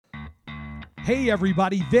Hey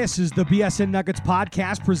everybody, this is the BSN Nuggets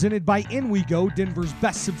Podcast presented by In We Go, Denver's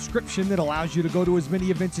best subscription that allows you to go to as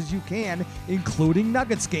many events as you can, including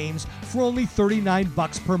Nuggets games, for only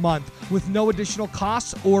 $39 per month with no additional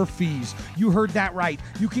costs or fees. You heard that right.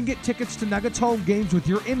 You can get tickets to Nuggets home games with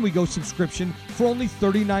your In We Go subscription for only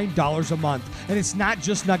 $39 a month. And it's not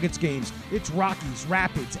just Nuggets games. It's Rockies,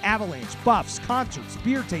 Rapids, Avalanche, Buffs, concerts,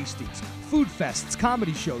 beer tastings, food fests,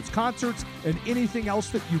 comedy shows, concerts, and anything else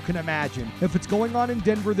that you can imagine. If it's going on in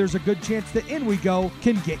Denver, there's a good chance that In We Go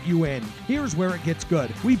can get you in. Here's where it gets good.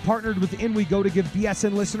 We partnered with In We Go to give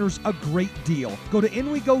BSN listeners a great deal. Go to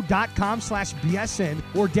inwego.com/BSN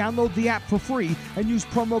or download the app for free and use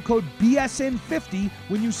promo code BSN50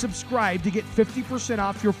 when you subscribe to get 50%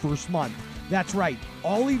 off your first month. That's right,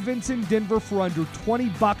 all events in Denver for under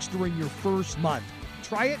 $20 during your first month.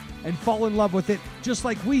 Try it and fall in love with it just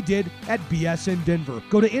like we did at BSN Denver.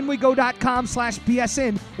 Go to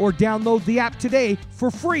inwego.com/BSN or download the app today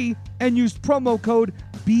for free and use promo code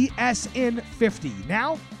BSN50.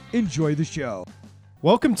 Now, enjoy the show.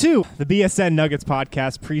 Welcome to the BSN Nuggets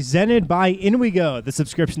Podcast presented by In We Go, the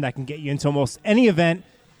subscription that can get you into almost any event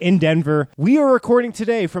in Denver. We are recording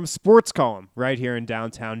today from Sports Column right here in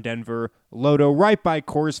downtown Denver. Lodo, right by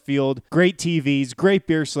Coors Field. Great TVs, great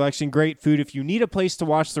beer selection, great food. If you need a place to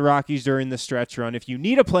watch the Rockies during the stretch run, if you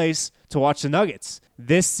need a place to watch the Nuggets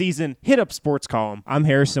this season, hit up Sports Column. I'm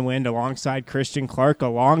Harrison Wind alongside Christian Clark,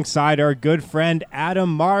 alongside our good friend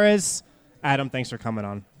Adam Mares. Adam, thanks for coming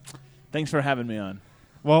on. Thanks for having me on.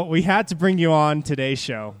 Well, we had to bring you on today's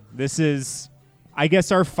show. This is, I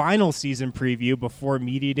guess, our final season preview before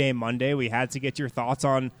Media Day Monday. We had to get your thoughts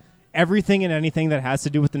on everything and anything that has to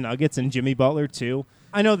do with the Nuggets and Jimmy Butler, too.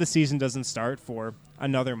 I know the season doesn't start for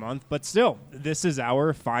another month, but still, this is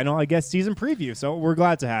our final, I guess, season preview, so we're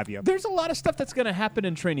glad to have you. There's a lot of stuff that's going to happen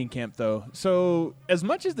in training camp, though. So as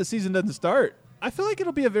much as the season doesn't start, I feel like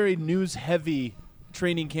it'll be a very news-heavy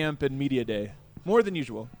training camp and media day, more than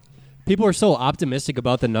usual. People are so optimistic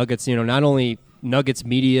about the Nuggets, not only Nuggets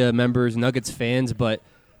media members, Nuggets fans, but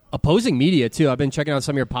opposing media, too. I've been checking out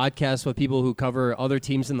some of your podcasts with people who cover other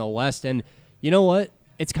teams in the West, and you know what?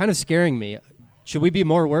 It's kind of scaring me. Should we be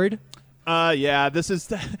more worried? Yeah,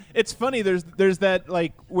 it's funny. There's that,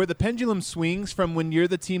 like, where the pendulum swings from when you're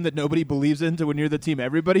the team that nobody believes in to when you're the team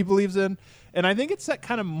everybody believes in. And I think it's that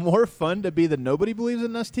kind of more fun to be the nobody believes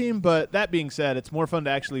in us team. But that being said, it's more fun to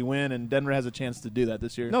actually win, and Denver has a chance to do that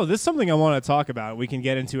this year. No, this is something I want to talk about. We can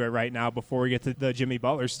get into it right now before we get to the Jimmy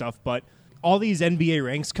Butler stuff. But all these NBA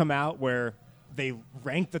ranks come out where they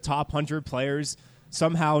rank the top 100 players.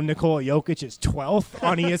 Somehow Nikola Jokic is 12th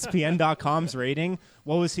on ESPN.com's rating.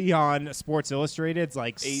 What was he on Sports Illustrated? It's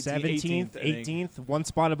like 17th, 18th, one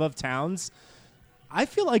spot above Towns. I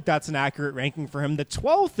feel like that's an accurate ranking for him. The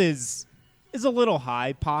 12th is a little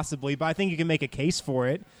high, possibly, but I think you can make a case for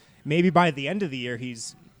it. Maybe by the end of the year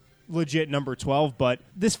he's legit number 12, but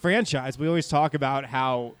this franchise, we always talk about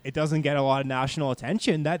how it doesn't get a lot of national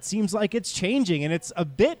attention. That seems like it's changing, and it's a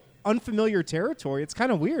bit unfamiliar territory. It's kind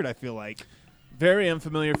of weird, I feel like. Very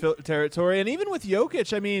unfamiliar territory. And even with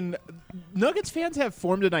Jokic, I mean, Nuggets fans have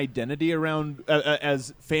formed an identity around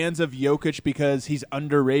as fans of Jokic because he's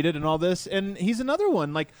underrated and all this, and he's another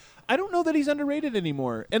one. Like, I don't know that he's underrated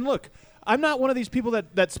anymore. And look, I'm not one of these people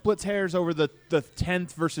that splits hairs over the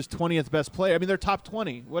 10th versus 20th best player. I mean, they're top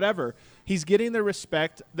 20, whatever. He's getting the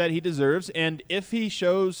respect that he deserves, and if he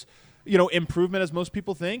shows improvement as most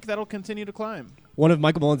people think, that'll continue to climb. One of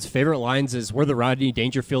Michael Malone's favorite lines is, "We're the Rodney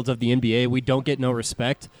Dangerfields of the NBA. We don't get no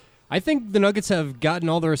respect." I think the Nuggets have gotten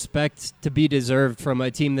all the respect to be deserved from a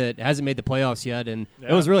team that hasn't made the playoffs yet, and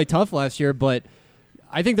It was really tough last year, but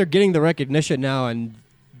I think they're getting the recognition now, and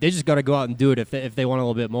they just got to go out and do it if they want a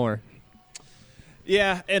little bit more.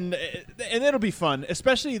 Yeah, and it'll be fun,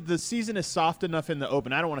 especially the season is soft enough in the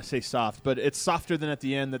open. I don't want to say soft, but it's softer than at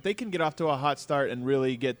the end that they can get off to a hot start and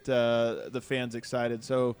really get the fans excited.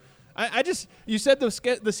 So you said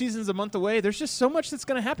the season's a month away. There's just so much that's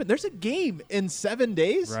going to happen. There's a game in 7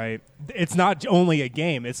 days. Right. It's not only a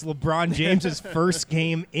game. It's LeBron James's first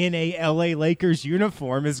game in a LA Lakers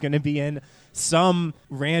uniform is going to be in some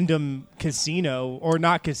random casino, or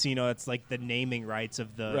not casino, it's like the naming rights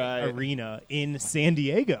of the arena in San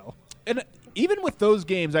Diego. And even with those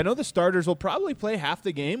games, I know the starters will probably play half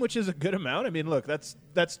the game, which is a good amount. I mean, look, that's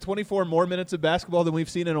 24 more minutes of basketball than we've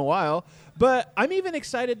seen in a while. But I'm even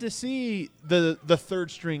excited to see the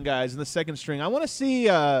third string guys and the second string. I want to see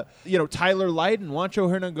Tyler Light and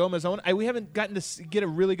Juancho Hernangomez. We haven't gotten to get a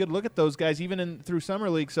really good look at those guys even through summer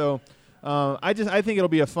league. So I think it'll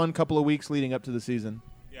be a fun couple of weeks leading up to the season.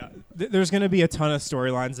 Yeah, there's going to be a ton of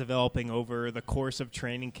storylines developing over the course of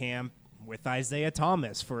training camp with Isaiah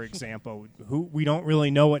Thomas, for example, who we don't really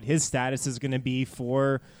know what his status is going to be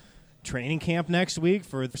for training camp next week,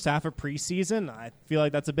 for the staff of preseason. I feel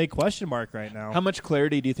like that's a big question mark right now. How much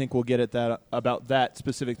clarity do you think we'll get about that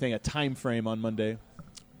specific thing, a time frame on Monday?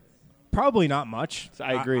 Probably not much.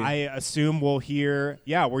 I agree. I assume we'll hear,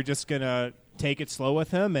 we're just going to take it slow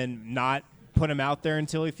with him and not put him out there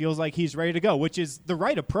until he feels like he's ready to go, which is the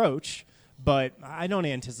right approach, but I don't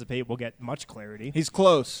anticipate we'll get much clarity. He's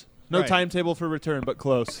close. No Right. timetable for return, but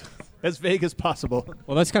close. As vague as possible.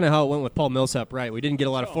 Well, that's kind of how it went with Paul Millsap, right? We didn't get a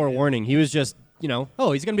lot of forewarning. He was just, he's going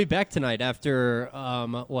to be back tonight after, a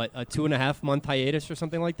 2.5-month hiatus or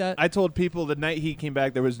something like that? I told people the night he came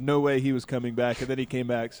back there was no way he was coming back, and then he came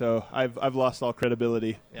back, so I've lost all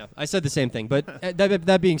credibility. Yeah, I said the same thing. But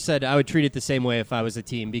that being said, I would treat it the same way if I was a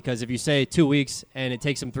team, because if you say 2 weeks and it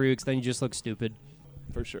takes him 3 weeks, then you just look stupid.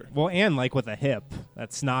 For sure. Well, and like with a hip,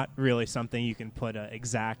 that's not really something you can put an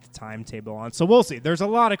exact timetable on. So we'll see. There's a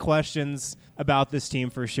lot of questions about this team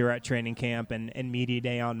for sure at training camp and media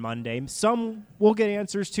day on Monday. Some we'll get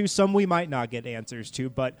answers to, some we might not get answers to.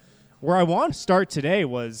 But where I want to start today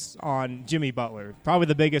was on Jimmy Butler, probably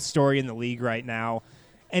the biggest story in the league right now.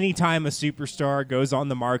 Anytime a superstar goes on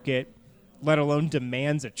the market, let alone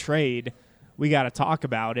demands a trade, we got to talk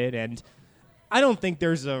about it. And I don't think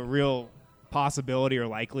there's a real possibility or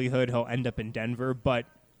likelihood he'll end up in Denver, but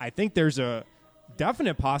I think there's a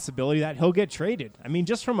definite possibility that he'll get traded. I mean,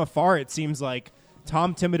 just from afar, it seems like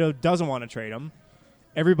Tom Thibodeau doesn't want to trade him.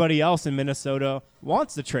 Everybody else in Minnesota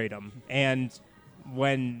wants to trade him. And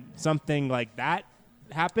when something like that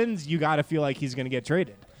happens, you got to feel like he's going to get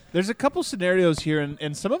traded. There's a couple scenarios here,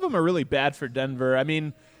 and some of them are really bad for Denver. I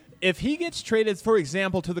mean, if he gets traded, for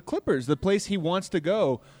example, to the Clippers, the place he wants to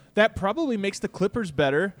go, that probably makes the Clippers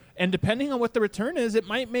better. And depending on what the return is, it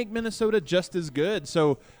might make Minnesota just as good.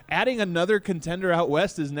 So adding another contender out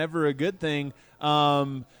west is never a good thing.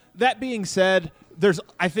 That being said,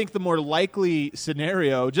 I think the more likely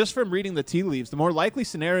scenario, just from reading the tea leaves, the more likely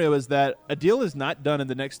scenario is that a deal is not done in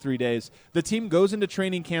the next 3 days. The team goes into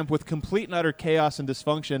training camp with complete and utter chaos and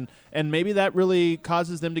dysfunction, and maybe that really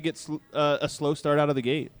causes them to get a slow start out of the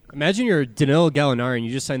gate. Imagine you're Danilo Gallinari and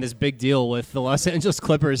you just signed this big deal with the Los Angeles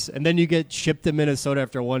Clippers, and then you get shipped to Minnesota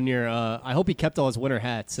after 1 year. I hope he kept all his winter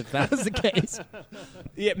hats, if that was the case.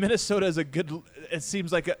 Yeah, Minnesota is a good – it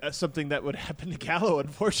seems like something that would happen to Gallo,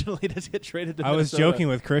 unfortunately, to get traded to Minnesota. I was joking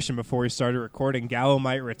with Christian before we started recording. Gallo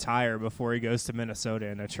might retire before he goes to Minnesota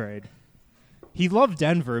in a trade. He loved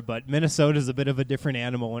Denver, but Minnesota's a bit of a different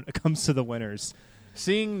animal when it comes to the winters.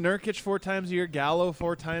 Seeing Nurkic 4 times a year, Gallo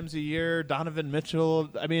 4 times a year, Donovan Mitchell,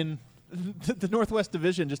 I mean, the Northwest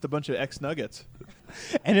Division, just a bunch of ex-Nuggets.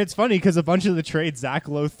 And it's funny because a bunch of the trades Zach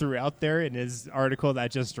Lowe threw out there in his article that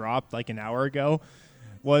just dropped like an hour ago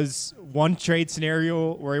was one trade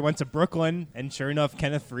scenario where he went to Brooklyn, and sure enough,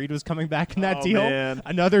 Kenneth Reed was coming back in that deal. Man.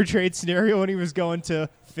 Another trade scenario when he was going to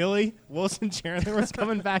Philly, Wilson Chandler was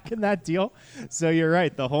coming back in that deal. So you're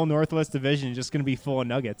right, the whole Northwest Division is just going to be full of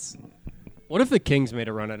Nuggets. What if the Kings made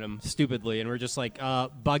a run at him stupidly and we're just like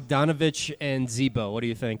Bogdanovich and Zebo? What do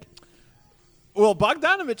you think? Well,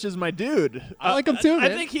 Bogdanovich is my dude. I like him too, I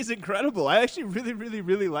man. think he's incredible. I actually really, really,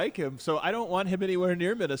 really like him. So I don't want him anywhere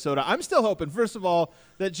near Minnesota. I'm still hoping, first of all,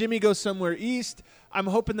 that Jimmy goes somewhere east. I'm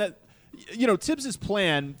hoping that, Tibbs'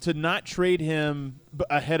 plan to not trade him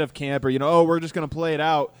ahead of camp or, we're just going to play it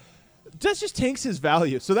out, that just tanks his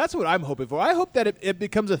value. So that's what I'm hoping for. I hope that it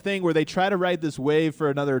becomes a thing where they try to ride this wave for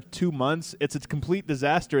another 2 months. It's a complete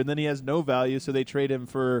disaster, and then he has no value, so they trade him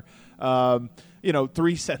for,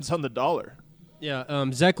 3 cents on the dollar. Yeah,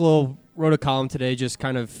 Zach Lowe wrote a column today just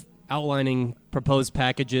kind of outlining proposed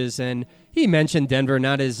packages, and he mentioned Denver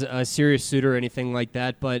not as a serious suitor or anything like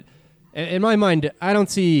that, but in my mind, I don't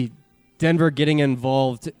see Denver getting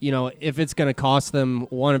involved, if it's going to cost them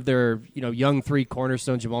one of their, young 3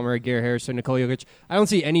 cornerstones, Jamal Murray, Gary Harrison, Nikola Jokic. I don't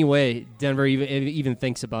see any way Denver even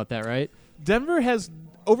thinks about that, right? Denver has,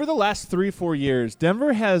 over the last 3-4 years,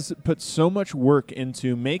 Denver has put so much work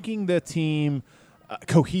into making the team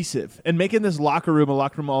cohesive and making this locker room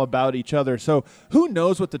all about each other. So who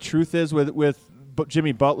knows what the truth is with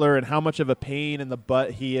Jimmy Butler and how much of a pain in the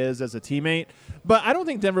butt he is as a teammate. But I don't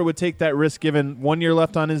think Denver would take that risk given 1 year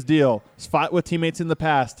left on his deal. He's fought with teammates in the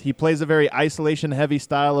past. He plays a very isolation-heavy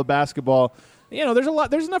style of basketball.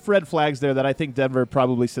 There's enough red flags there that I think Denver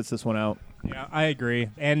probably sits this one out. Yeah, I agree.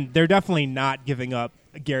 And they're definitely not giving up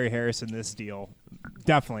Gary Harris in this deal.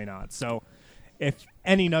 Definitely not. So if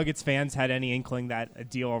any Nuggets fans had any inkling that a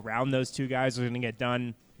deal around those two guys was going to get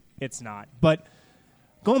done, it's not. But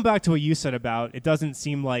going back to what you said about it doesn't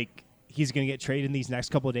seem like he's going to get traded in these next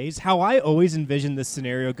couple of days. How I always envisioned this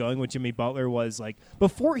scenario going with Jimmy Butler was like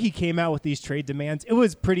before he came out with these trade demands, it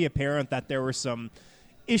was pretty apparent that there were some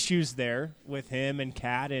issues there with him and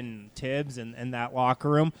Cat and Tibbs and that locker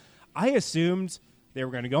room. I assumed they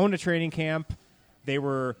were going to go into training camp. They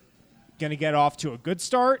were going to get off to a good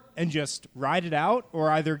start and just ride it out,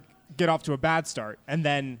 or either get off to a bad start and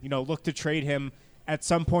then, look to trade him at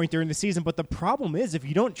some point during the season. But the problem is, if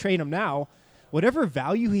you don't trade him now, whatever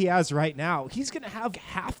value he has right now, he's going to have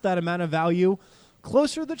half that amount of value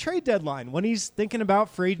closer to the trade deadline when he's thinking about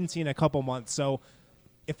free agency in a couple months. So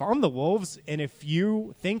if I'm the Wolves and if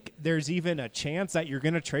you think there's even a chance that you're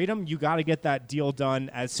going to trade him, you got to get that deal done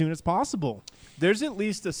as soon as possible. There's at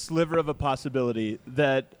least a sliver of a possibility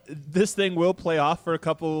that this thing will play off for a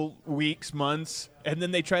couple weeks, months, and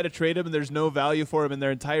then they try to trade him and there's no value for him and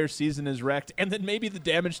their entire season is wrecked. And then maybe the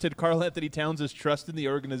damage to Karl Anthony Towns' trust in the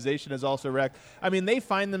organization is also wrecked. I mean, they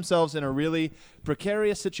find themselves in a really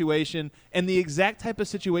precarious situation, and the exact type of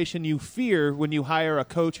situation you fear when you hire a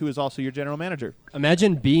coach who is also your general manager.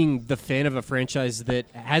 Imagine being the fan of a franchise that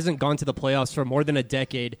hasn't gone to the playoffs for more than a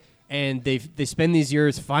decade, and they spend these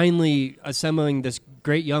years finally assembling this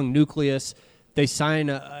great young nucleus. They sign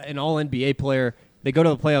an all-NBA player. They go to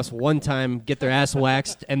the playoffs one time, get their ass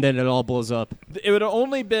waxed, and then it all blows up. It would have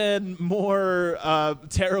only been more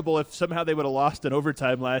terrible if somehow they would have lost in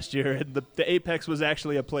overtime last year and the Apex was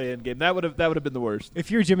actually a play-in game. That would have been the worst. If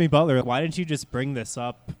you're Jimmy Butler, why didn't you just bring this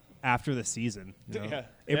up after the season? It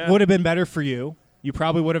Yeah. would have been better for you. You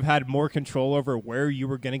probably would have had more control over where you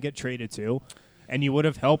were going to get traded to. And you would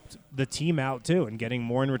have helped the team out, too, and getting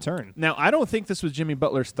more in return. Now, I don't think this was Jimmy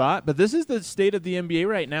Butler's thought, but this is the state of the NBA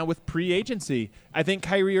right now with pre-agency. I think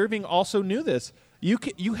Kyrie Irving also knew this.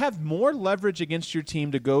 You have more leverage against your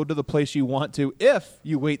team to go to the place you want to if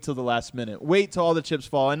you wait till the last minute. Wait till all the chips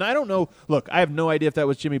fall. And I don't know. Look, I have no idea if that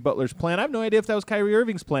was Jimmy Butler's plan. I have no idea if that was Kyrie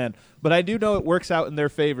Irving's plan. But I do know it works out in their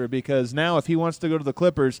favor because now if he wants to go to the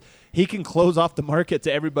Clippers, he can close off the market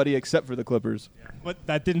to everybody except for the Clippers. But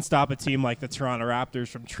that didn't stop a team like the Toronto Raptors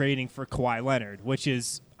from trading for Kawhi Leonard, which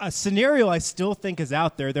is a scenario I still think is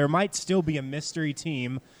out there. There might still be a mystery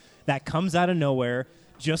team that comes out of nowhere,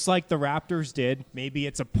 just like the Raptors did. Maybe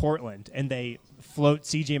it's a Portland, and they float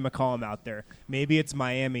C.J. McCollum out there. Maybe it's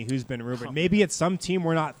Miami, who's been rumored. Maybe it's some team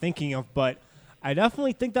we're not thinking of, but I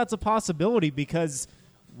definitely think that's a possibility because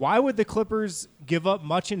why would the Clippers give up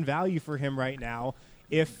much in value for him right now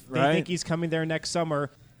if they think he's coming there next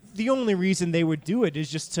summer? The only reason they would do it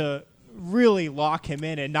is just to really lock him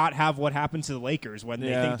in and not have what happened to the Lakers when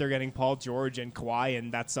they think they're getting Paul George and Kawhi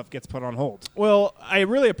and that stuff gets put on hold. Well, I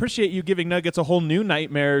really appreciate you giving Nuggets a whole new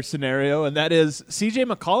nightmare scenario, and that is C.J.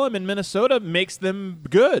 McCollum in Minnesota makes them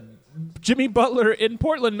good. Jimmy Butler in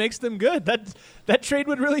Portland makes them good. That trade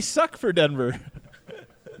would really suck for Denver.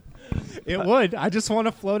 It would. I just want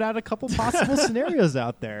to float out a couple possible scenarios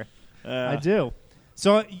out there. I do.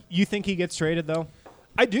 So you think he gets traded, though?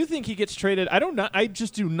 I do think he gets traded. I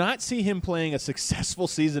just do not see him playing a successful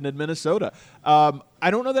season in Minnesota.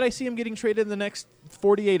 I don't know that I see him getting traded in the next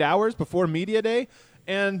 48 hours before media day.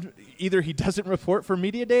 And either he doesn't report for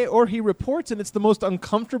media day or he reports and it's the most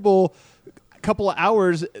uncomfortable couple of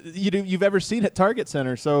hours you've ever seen at Target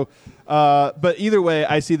Center. So, but either way,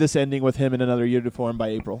 I see this ending with him in another uniform by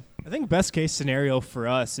April. I think best case scenario for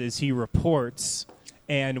us is he reports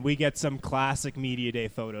and we get some classic media day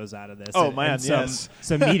photos out of this. Oh, and, man, and yes.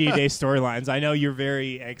 Some media day storylines. I know you're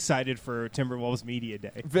very excited for Timberwolves media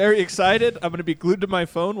day. Very excited. I'm going to be glued to my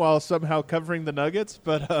phone while somehow covering the Nuggets.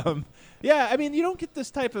 But, yeah, I mean, you don't get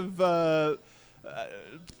this type of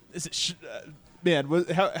is it man,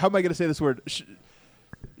 how am I going to say this word?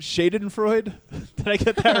 Schadenfreude? Did I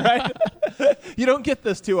get that right? You don't get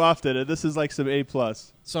this too often, and this is like some A+.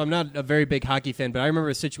 So I'm not a very big hockey fan, but I remember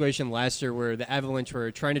a situation last year where the Avalanche were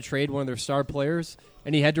trying to trade one of their star players,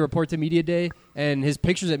 and he had to report to media day, and his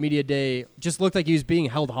pictures at media day just looked like he was being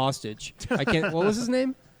held hostage. I can't. What was his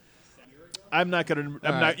name? I'm not going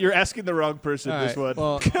to. Right. You're asking the wrong person. All This right. one.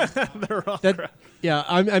 Well, the wrong. yeah,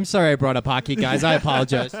 I'm sorry I brought up hockey, guys. I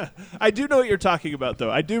apologize. I do know what you're talking about,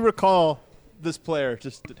 though. I do recall this player.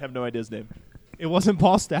 Just have no idea his name. It wasn't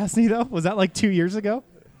Paul Stastny, though? Was that like 2 years ago?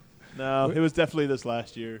 No, it was definitely this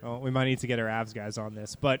last year. Oh, we might need to get our Avs guys on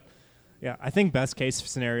this. But, yeah, I think best case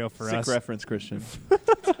scenario for Sick us. reference, Christian.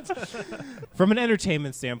 From an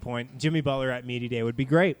entertainment standpoint, Jimmy Butler at Media Day would be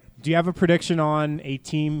great. Do you have a prediction on a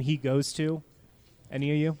team he goes to?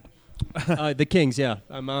 Any of you? The Kings, yeah.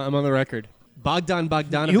 I'm on the record. Bogdan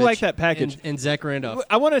Bogdanovic. You like that package. And Zach Randolph.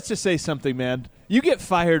 I wanted to say something, man. You get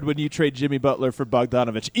fired when you trade Jimmy Butler for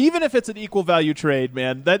Bogdanovich. Even if it's an equal value trade,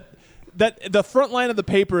 man, that the front line of the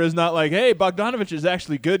paper is not like, hey, Bogdanovich is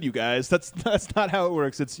actually good, you guys. That's not how it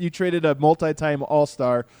works. It's you traded a multi-time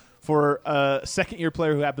All-Star for a second-year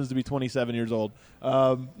player who happens to be 27 years old.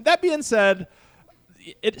 That being said,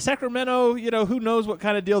 Sacramento, who knows what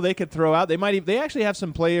kind of deal they could throw out. They actually have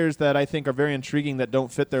some players that I think are very intriguing that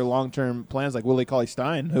don't fit their long-term plans, like Willie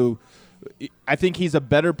Cauley-Stein, who I think he's a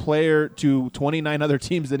better player to 29 other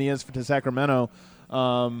teams than he is to Sacramento.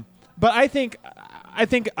 But I think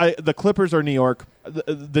the Clippers or New York,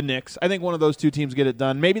 the Knicks. I think one of those two teams get it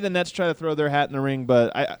done. Maybe the Nets try to throw their hat in the ring,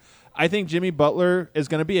 but I think Jimmy Butler is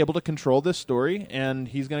going to be able to control this story, and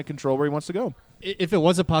he's going to control where he wants to go. If it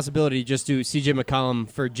was a possibility, just do C.J. McCollum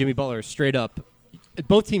for Jimmy Butler straight up.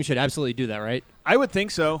 Both teams should absolutely do that, right? I would think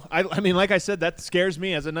so. I mean, like I said, that scares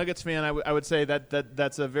me as a Nuggets fan. I would say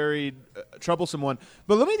that's a very troublesome one.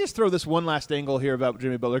 But let me just throw this one last angle here about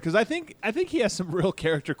Jimmy Butler, because I think he has some real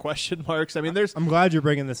character question marks. I mean, I'm glad you're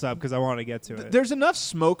bringing this up because I want to get to it. There's enough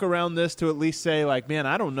smoke around this to at least say, like, man,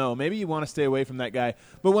 I don't know. Maybe you want to stay away from that guy.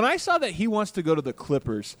 But when I saw that he wants to go to the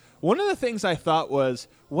Clippers, one of the things I thought was,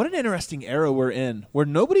 what an interesting era we're in, where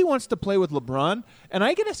nobody wants to play with LeBron. And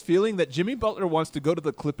I get this feeling that Jimmy Butler wants to go to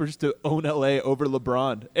the Clippers to own LA over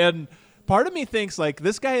LeBron. And part of me thinks, like,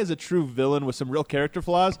 this guy is a true villain with some real character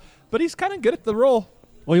flaws, but he's kind of good at the role.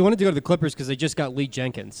 Well, he wanted to go to the Clippers because they just got Lee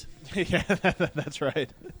Jenkins. Yeah, that's right.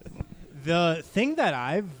 The thing that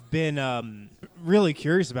I've been really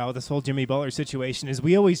curious about with this whole Jimmy Butler situation is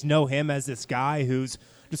we always know him as this guy who's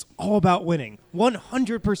just all about winning,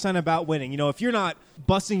 100% about winning. If you're not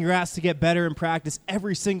busting your ass to get better in practice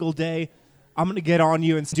every single day, I'm going to get on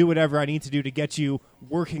you and do whatever I need to do to get you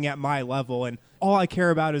working at my level. And all I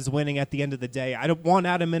care about is winning at the end of the day. I don't want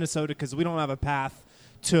out of Minnesota because we don't have a path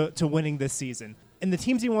to winning this season. And the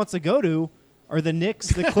teams he wants to go to are the Knicks,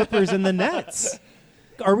 the Clippers, and the Nets.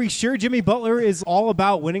 Are we sure Jimmy Butler is all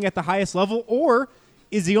about winning at the highest level, or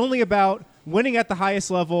is he only about winning at the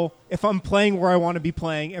highest level if I'm playing where I want to be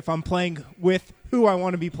playing, if I'm playing with who I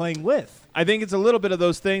want to be playing with? I think it's a little bit of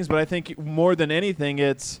those things, but I think more than anything,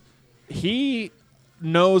 it's he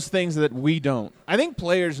knows things that we don't. I think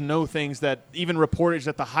players know things that even reporters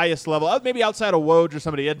at the highest level, maybe outside of Woj or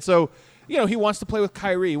somebody, and so he wants to play with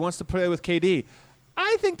Kyrie, he wants to play with KD.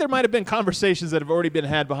 I think there might have been conversations that have already been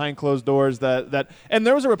had behind closed doors and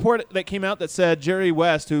there was a report that came out that said Jerry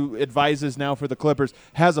West, who advises now for the Clippers,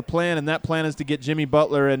 has a plan, and that plan is to get Jimmy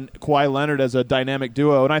Butler and Kawhi Leonard as a dynamic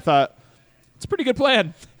duo. And I thought, it's a pretty good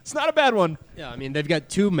plan. It's not a bad one. Yeah, I mean, they've got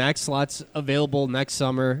 2 max slots available next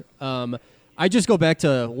summer. I just go back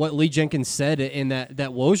to what Lee Jenkins said in that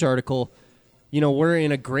Woj article. We're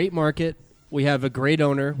in a great market. We have a great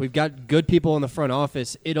owner. We've got good people in the front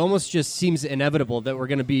office. It almost just seems inevitable that we're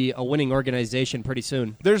going to be a winning organization pretty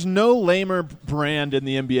soon. There's no lamer brand in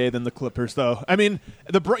the NBA than the Clippers, though. I mean,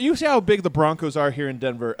 you see how big the Broncos are here in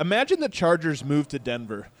Denver. Imagine the Chargers move to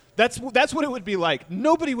Denver. That's what it would be like.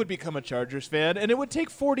 Nobody would become a Chargers fan, and it would take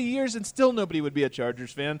 40 years, and still nobody would be a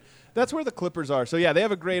Chargers fan. That's where the Clippers are. So yeah, they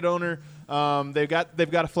have a great owner. They've got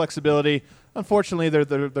a flexibility. Unfortunately, they're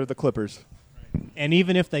the Clippers. And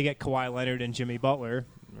even if they get Kawhi Leonard and Jimmy Butler,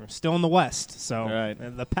 we're still in the West. So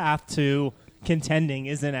the path to contending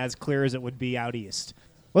isn't as clear as it would be out east.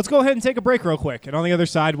 Let's go ahead and take a break real quick. And on the other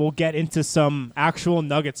side, we'll get into some actual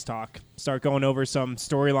Nuggets talk. Start going over some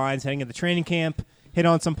storylines heading into training camp. Hit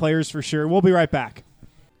on some players for sure. We'll be right back.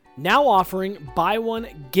 Now offering buy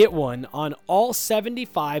one, get one on all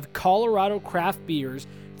 75 Colorado craft beers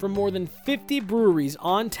from more than 50 breweries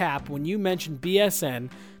on tap when you mention BSN.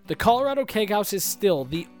 The Colorado Kegghouse is still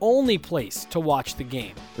the only place to watch the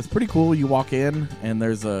game. It's pretty cool. You walk in, and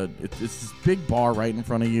there's it's this big bar right in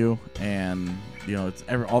front of you, and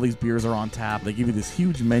all these beers are on tap. They give you this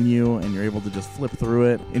huge menu, and you're able to just flip through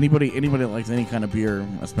it. Anybody that likes any kind of beer,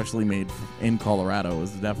 especially made in Colorado, is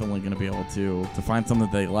definitely going to be able to find something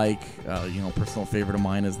that they like. Personal favorite of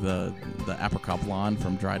mine is the Apricot Blonde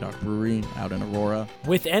from Dry Dock Brewery out in Aurora.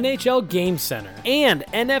 With NHL Game Center and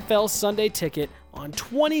NFL Sunday Ticket on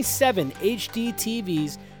 27 HD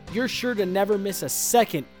TVs, you're sure to never miss a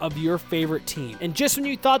second of your favorite team. And just when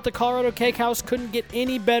you thought the Colorado Kegghouse couldn't get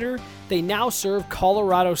any better, they now serve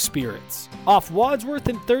Colorado Spirits. Off Wadsworth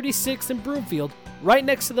and 36th and Broomfield, right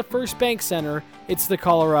next to the First Bank Center, it's the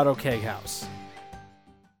Colorado Kegghouse.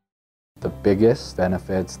 The biggest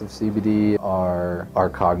benefits of CBD are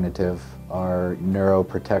cognitive, are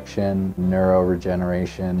neuroprotection,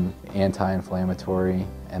 neuroregeneration, anti-inflammatory,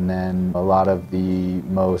 and then a lot of the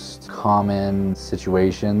most common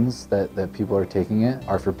situations that people are taking it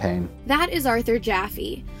are for pain. That is Arthur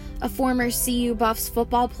Jaffe, a former CU Buffs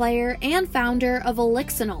football player and founder of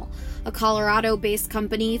Elixinol, a Colorado-based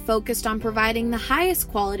company focused on providing the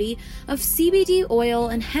highest quality of CBD oil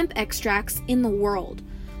and hemp extracts in the world.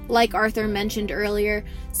 Like Arthur mentioned earlier,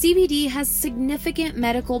 CBD has significant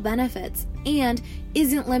medical benefits and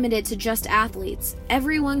isn't limited to just athletes.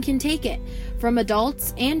 Everyone can take it, from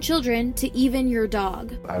adults and children to even your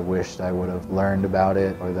dog. I wished I would have learned about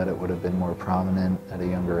it, or that it would have been more prominent at a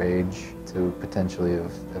younger age, to potentially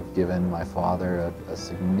have given my father a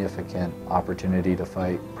significant opportunity to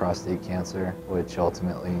fight prostate cancer, which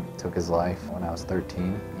ultimately took his life when I was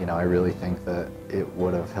 13. I really think that it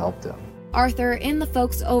would have helped him. Arthur and the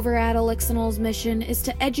folks over at Elixinol's mission is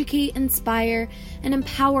to educate, inspire, and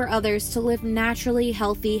empower others to live naturally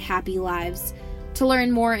healthy, happy lives. To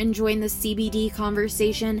learn more and join the CBD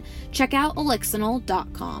conversation, check out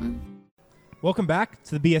elixinol.com. Welcome back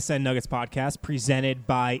to the BSN Nuggets Podcast, presented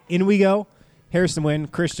by In We Go. Harrison Wynn,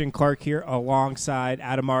 Christian Clark here, alongside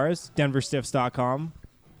Adam Aras, denverstiffs.com.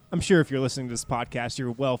 I'm sure if you're listening to this podcast,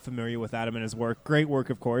 you're well familiar with Adam and his work. Great work,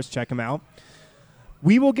 of course. Check him out.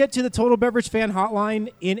 We will get to the Total Beverage Fan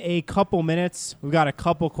Hotline in a couple minutes. We've got a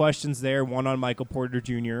couple questions there, one on Michael Porter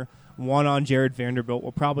Jr., one on Jared Vanderbilt.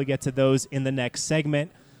 We'll probably get to those in the next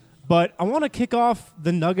segment. But I want to kick off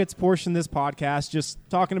the Nuggets portion of this podcast just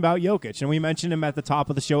talking about Jokic. And we mentioned him at the top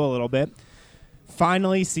of the show a little bit.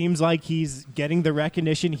 Finally, seems like he's getting the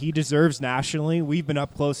recognition he deserves nationally. We've been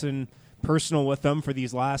up close and personal with him for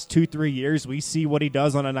these last 2-3 years. We see what he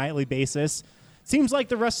does on a nightly basis. Seems like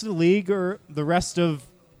the rest of the league, or the rest of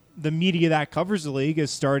the media that covers the league, is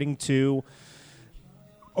starting to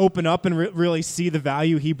open up and really see the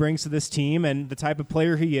value he brings to this team and the type of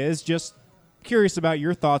player he is. Just curious about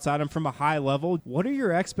your thoughts on him from a high level. What are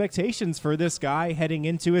your expectations for this guy heading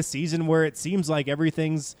into a season where it seems like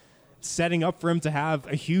everything's setting up for him to have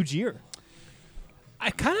a huge year? I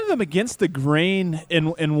kind of am against the grain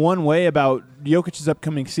in one way about Jokic's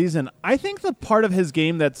upcoming season. I think the part of his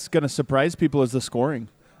game that's going to surprise people is the scoring.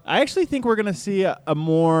 I actually think we're going to see a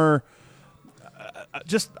more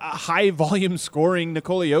just a high-volume scoring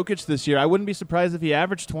Nikola Jokic this year. I wouldn't be surprised if he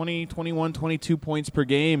averaged 20, 21, 22 points per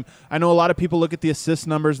game. I know a lot of people look at the assist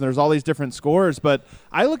numbers, and there's all these different scores, but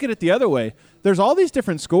I look at it the other way. There's all these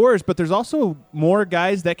different scores, but there's also more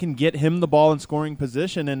guys that can get him the ball in scoring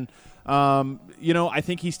position, and I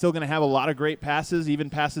think he's still going to have a lot of great passes, even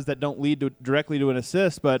passes that don't lead directly to an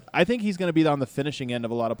assist, but I think he's going to be on the finishing end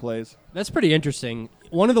of a lot of plays. That's pretty interesting.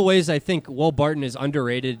 One of the ways I think Will Barton is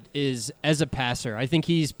underrated is as a passer. I think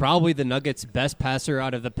he's probably the Nuggets' best passer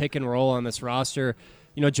out of the pick and roll on this roster.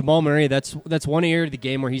 Jamal Murray, that's one area of the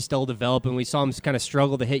game where he's still developing. We saw him kind of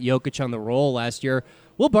struggle to hit Jokic on the roll last year.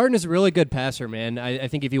 Will Barton is a really good passer, man. I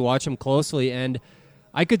think if you watch him closely, and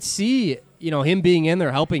I could see him being in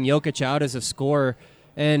there helping Jokic out as a scorer.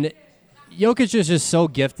 And Jokic is just so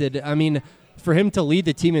gifted. I mean, for him to lead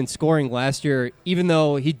the team in scoring last year, even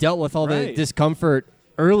though he dealt with all the discomfort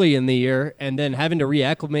early in the year and then having to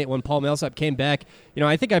reacclimate when Paul Millsap came back,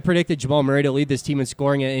 I think I predicted Jamal Murray to lead this team in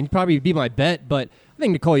scoring, and he'd probably be my bet, but I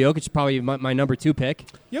think Nikola Jokic is probably my number 2 pick.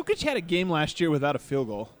 Jokic had a game last year without a field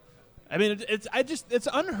goal. I mean, it's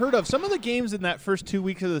unheard of. Some of the games in that first 2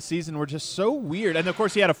 weeks of the season were just so weird. And, of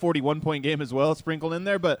course, he had a 41-point game as well sprinkled in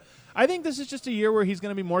there. But I think this is just a year where he's going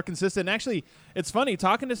to be more consistent. And actually, it's funny,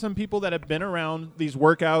 talking to some people that have been around these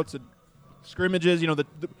workouts and scrimmages, a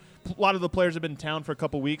lot of the players have been in town for a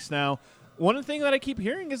couple weeks now. One thing that I keep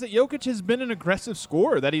hearing is that Jokic has been an aggressive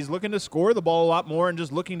scorer, that he's looking to score the ball a lot more and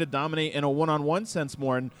just looking to dominate in a one-on-one sense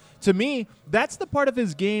more. And to me, that's the part of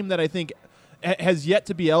his game that I think – has yet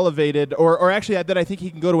to be elevated, or actually that I think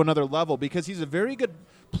he can go to another level, because he's a very good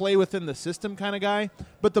play within the system kind of guy.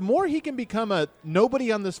 But the more he can become a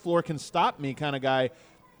nobody on this floor can stop me kind of guy,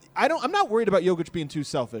 I'm not worried about Jokic being too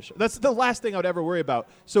selfish. That's the last thing I would ever worry about.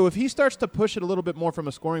 So if he starts to push it a little bit more from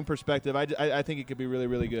a scoring perspective, I think it could be really,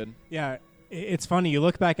 really good. Yeah, it's funny. You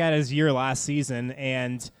look back at his year last season,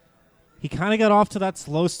 and he kind of got off to that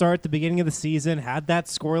slow start at the beginning of the season, had that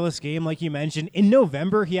scoreless game like you mentioned. In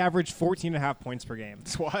November, he averaged 14.5 points per game.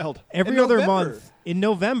 It's wild. Every other month in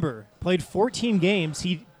November, played 14 games.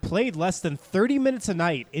 He played less than 30 minutes a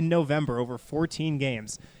night in November over 14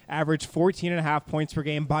 games. Averaged 14.5 points per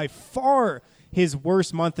game, by far his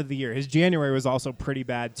worst month of the year. His January was also pretty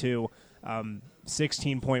bad too.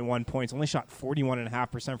 16.1 points. Only shot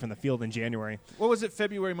 41.5% from the field in January. What was it,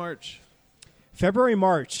 February, March? February,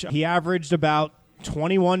 March, he averaged about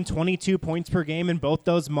 21, 22 points per game in both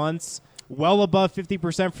those months. Well above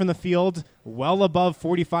 50% from the field, well above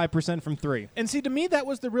 45% from three. And see, to me, that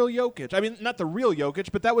was the real Jokic. I mean, not the real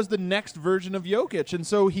Jokic, but that was the next version of Jokic. And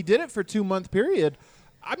so he did it for a 2-month period.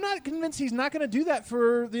 I'm not convinced he's not going to do that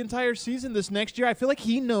for the entire season this next year. I feel like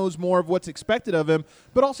he knows more of what's expected of him,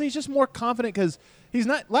 but also he's just more confident because he's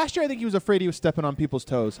not. Last year, I think he was afraid he was stepping on people's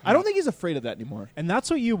toes. I don't think he's afraid of that anymore. And that's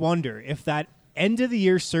what you wonder, if that end of the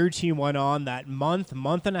year surge he went on, that month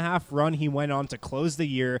and a half run he went on to close the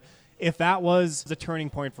year, if that was the turning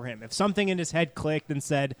point for him. If something in his head clicked and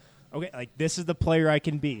said, okay, like, this is the player I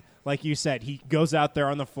can be. Like you said, he goes out there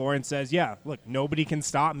on the floor and says, yeah, look, nobody can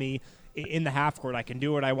stop me in the half court. I can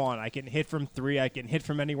do what I want. I can hit from three. I can hit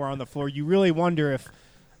from anywhere on the floor. You really wonder if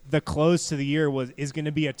the close to the year is going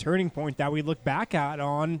to be a turning point that we look back at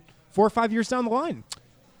on 4 or 5 years down the line.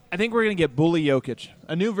 I think we're going to get Bully Jokic,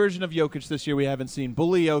 a new version of Jokic this year we haven't seen.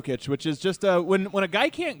 Bully Jokic, which is just when a guy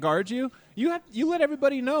can't guard you, you let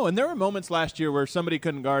everybody know. And there were moments last year where somebody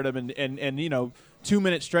couldn't guard him and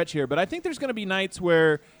 2-minute stretch here. But I think there's going to be nights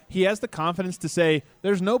where he has the confidence to say,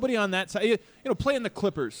 there's nobody on that side. Playing the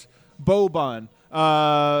Clippers, Boban,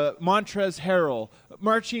 Montrezl Harrell,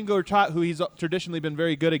 Marcin Gortat, who he's traditionally been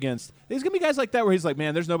very good against. There's going to be guys like that where he's like,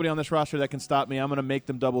 man, there's nobody on this roster that can stop me. I'm going to make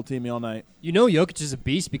them double team me all night. Jokic is a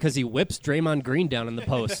beast because he whips Draymond Green down in the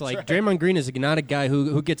post. Like, right. Draymond Green is not a guy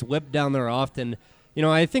who gets whipped down there often.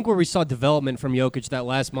 I think where we saw development from Jokic that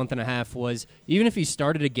last month and a half was even if he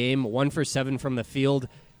started a game 1 for 7 from the field,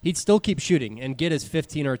 he'd still keep shooting and get his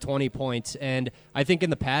 15 or 20 points. And I think in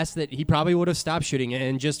the past that he probably would have stopped shooting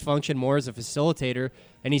and just functioned more as a facilitator.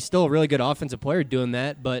 And he's still a really good offensive player doing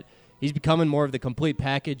that, but he's becoming more of the complete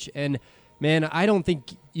package. And, man, I don't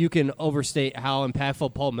think you can overstate how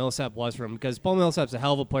impactful Paul Millsap was for him because Paul Millsap's a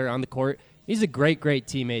hell of a player on the court. He's a great, great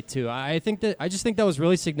teammate, too. I just think that was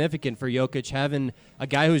really significant for Jokic, having a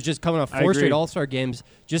guy who's just coming off 4 straight All-Star games,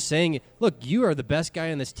 just saying, look, you are the best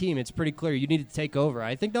guy on this team. It's pretty clear. You need to take over.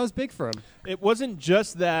 I think that was big for him. It wasn't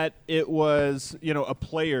just that it was, a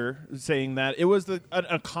player saying that. It was an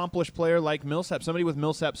accomplished player like Millsap, somebody with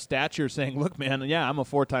Millsap's stature saying, look, man, yeah, I'm a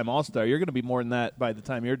 4-time All-Star. You're going to be more than that by the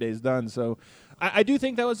time your day's done. So I do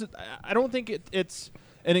think that was – I don't think it's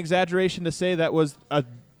an exaggeration to say that was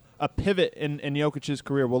a pivot in Jokic's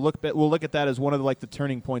career. We'll look at that as one of the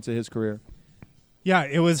turning points of his career. Yeah,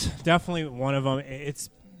 it was definitely one of them.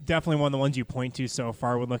 It's definitely one of the ones you point to so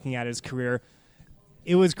far when looking at his career.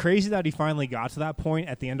 It was crazy that he finally got to that point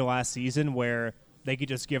at the end of last season where they could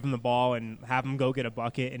just give him the ball and have him go get a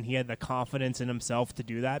bucket, and he had the confidence in himself to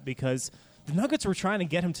do that because the Nuggets were trying to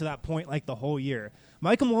get him to that point the whole year.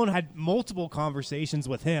 Michael Malone had multiple conversations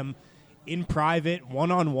with him in private,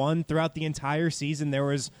 one-on-one throughout the entire season. There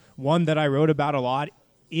was one that I wrote about a lot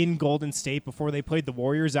in Golden State before they played the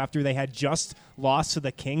Warriors after they had just lost to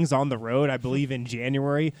the Kings on the road, I believe in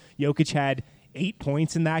January. Jokic had 8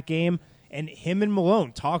 points in that game, and him and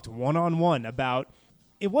Malone talked one-on-one about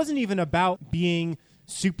it wasn't even about being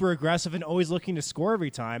super aggressive and always looking to score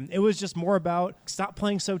every time. It was just more about stop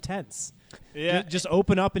playing so tense. Yeah. Just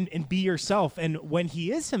open up and be yourself. And when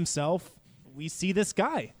he is himself, we see this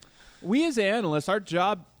guy. We as analysts, our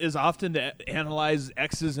job is often to analyze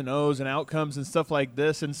X's and O's and outcomes and stuff like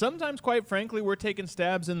this, and sometimes, quite frankly, we're taking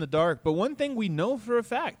stabs in the dark. But one thing we know for a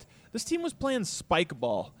fact, this team was playing spike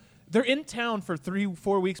ball. They're in town for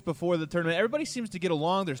 3-4 weeks before the tournament. Everybody seems to get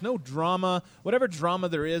along. There's no drama. Whatever drama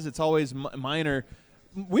there is, it's always minor.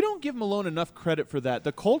 We don't give Malone enough credit for that.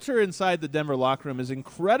 The culture inside the Denver locker room is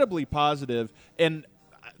incredibly positive, and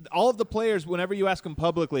all of the players, whenever you ask them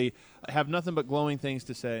publicly, have nothing but glowing things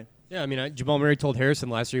to say. Yeah, I mean, Jamal Murray told Harrison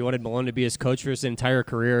last year he wanted Malone to be his coach for his entire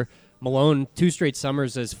career. Malone, 2 straight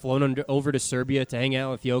summers, has flown over to Serbia to hang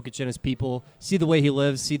out with Jokic and his people, see the way he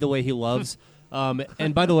lives, see the way he loves.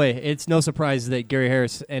 And by the way, it's no surprise that Gary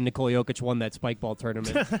Harris and Nikola Jokic won that spike ball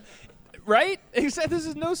tournament. Right? Except this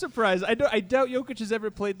is no surprise. I doubt Jokic has ever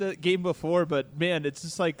played the game before, but, man, it's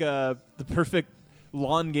just like the perfect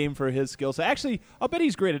lawn game for his skill set. Actually, I'll bet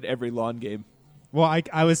he's great at every lawn game. Well,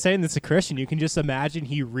 I was saying this to Christian. You can just imagine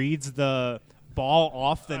he reads the ball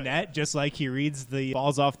off the net just like he reads the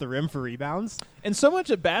balls off the rim for rebounds. And so much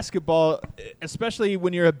of basketball, especially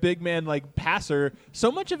when you're a big man passer,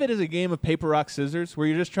 so much of it is a game of paper, rock, scissors where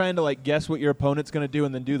you're just trying to guess what your opponent's going to do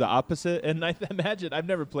and then do the opposite. And I imagine I've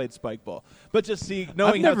never played spike ball, but just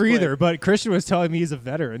knowing I've never either. But Christian was telling me he's a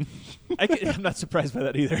veteran. I'm not surprised by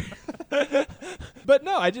that either. But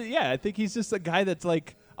no, I think he's just a guy that's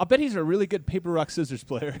I'll bet he's a really good paper, rock, scissors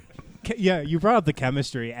player. Yeah, you brought up the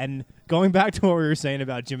chemistry, and going back to what we were saying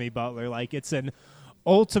about Jimmy Butler, it's an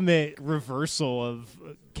ultimate reversal of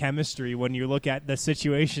chemistry when you look at the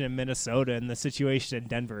situation in Minnesota and the situation in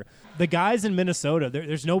Denver. The guys in Minnesota,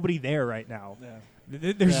 there's nobody there right now. Yeah.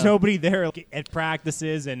 There's nobody there at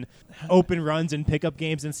practices and open runs and pickup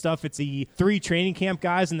games and stuff. It's the 3 training camp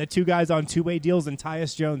guys and the 2 guys on 2-way deals and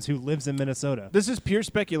Tyus Jones, who lives in Minnesota. This is pure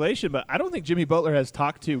speculation, but I don't think Jimmy Butler has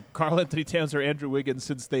talked to Karl-Anthony Towns or Andrew Wiggins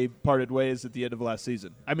since they parted ways at the end of last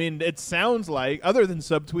season. I mean, it sounds like, other than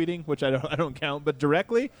subtweeting, which I don't count, but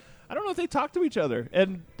directly, I don't know if they talk to each other.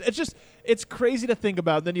 And it's crazy to think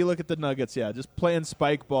about. Then you look at the Nuggets, just playing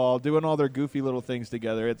spike ball, doing all their goofy little things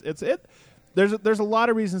together. There's a lot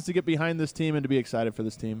of reasons to get behind this team and to be excited for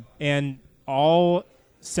this team. And all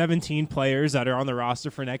 17 players that are on the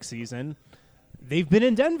roster for next season, they've been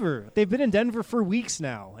in Denver. They've been in Denver for weeks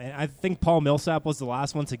now. And I think Paul Millsap was the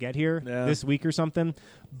last one to get here this week or something.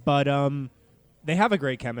 But they have a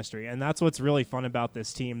great chemistry, and that's what's really fun about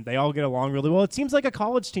this team. They all get along really well. It seems like a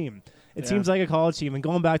college team. And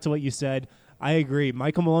going back to what you said, I agree.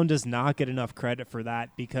 Michael Malone does not get enough credit for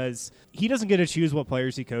that because he doesn't get to choose what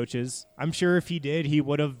players he coaches. I'm sure if he did, he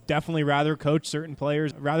would have definitely rather coached certain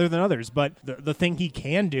players rather than others. But the thing he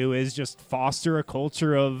can do is just foster a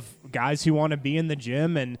culture of guys who want to be in the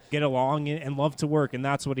gym and get along and love to work, and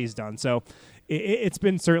that's what he's done. So it's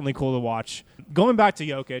been certainly cool to watch. Going back to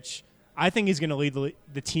Jokic, I think he's going to lead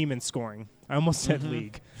the team in scoring. I almost said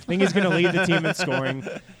league. I think he's going to lead the team in scoring.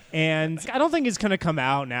 And I don't think he's going to come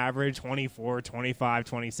out and average 24, 25,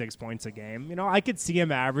 26 points a game. You know, I could see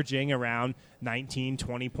him averaging around 19,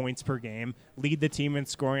 20 points per game, lead the team in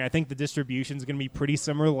scoring. I think the distribution is going to be pretty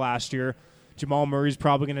similar to last year. Jamal Murray's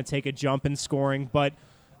probably going to take a jump in scoring. But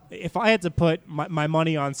if I had to put my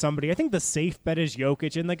money on somebody, I think the safe bet is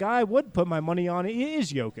Jokic. And the guy I would put my money on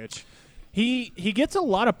is Jokic. He gets a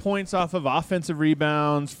lot of points off of offensive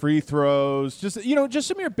rebounds, free throws, just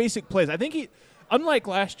some of your basic plays. I think unlike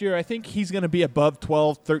last year, I think he's going to be above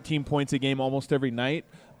 12, 13 points a game almost every night.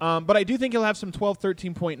 But I do think he'll have some 12,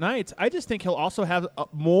 13-point nights. I just think he'll also have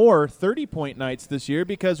more 30-point nights this year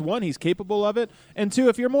because, 1, he's capable of it, and 2,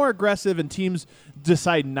 if you're more aggressive and teams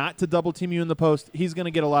decide not to double-team you in the post, he's going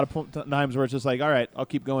to get a lot of times where it's just like, all right, I'll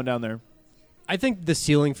keep going down there. I think the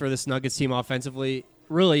ceiling for this Nuggets team offensively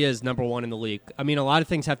really is number 1 in the league. I mean, a lot of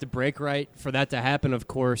things have to break right for that to happen, of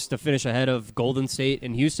course, to finish ahead of Golden State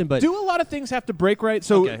and Houston. But do a lot of things have to break right?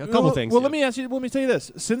 So okay, a couple things. Well, let me tell you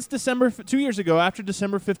this. Since 2 years ago, after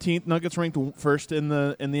December 15th, Nuggets ranked first in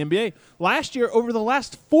the NBA. Last year, over the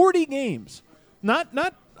last 40 games, not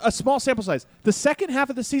a small sample size, the second half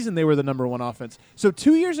of the season, they were the number 1 offense. So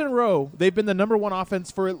 2 years in a row, they've been the number 1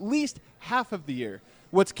 offense for at least half of the year.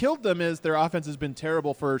 What's killed them is their offense has been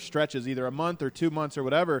terrible for stretches, either a month or 2 months or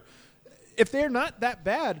whatever. If they're not that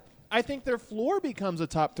bad, I think their floor becomes a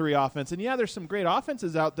top 3 offense. And, there's some great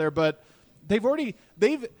offenses out there, but they're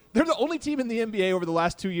the only team in the NBA over the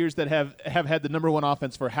last 2 years that have had the number 1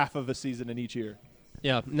 offense for half of a season in each year.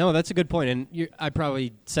 Yeah, no, that's a good point. And I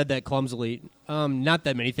probably said that clumsily. Not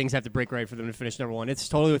that many things have to break right for them to finish number 1. It's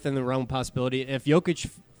totally within the realm of possibility. If Jokic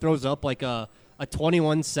throws up like a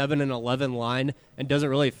 21, 7, and 11 line and does it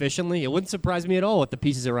really efficiently, it wouldn't surprise me at all with the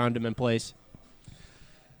pieces around him in place.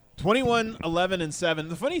 21, 11, and 7.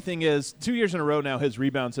 The funny thing is, 2 years in a row now, his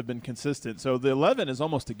rebounds have been consistent. So the 11 is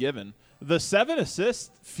almost a given. The 7 assists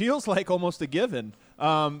feels like almost a given.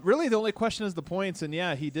 Really, the only question is the points. And,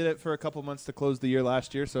 he did it for a couple months to close the year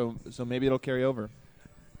last year, so maybe it'll carry over.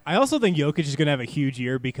 I also think Jokic is going to have a huge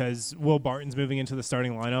year because Will Barton's moving into the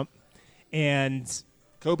starting lineup. And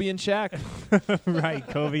Kobe and Shaq. Right,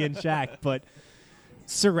 Kobe and Shaq. But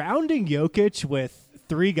surrounding Jokic with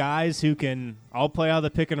 3 guys who can all play out of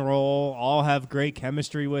the pick and roll, all have great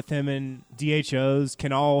chemistry with him in DHOs,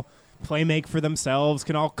 can all play make for themselves,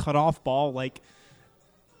 can all cut off ball. Like,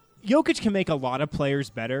 Jokic can make a lot of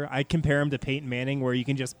players better. I compare him to Peyton Manning, where you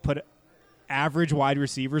can just put average wide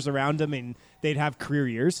receivers around him and they'd have career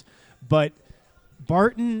years. But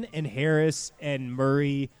Barton and Harris and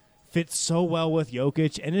Murray fits so well with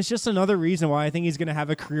Jokic, and it's just another reason why I think he's going to have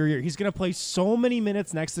a career year. He's going to play so many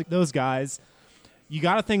minutes next to those guys. You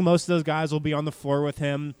got to think most of those guys will be on the floor with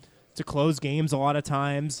him to close games a lot of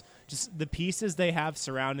times. Just the pieces they have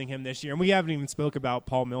surrounding him this year, and we haven't even spoke about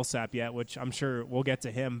Paul Millsap yet, which I'm sure we'll get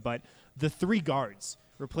to him, but the 3 guards,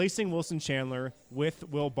 replacing Wilson Chandler with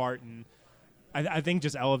Will Barton, I think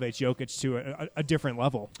just elevates Jokic to a different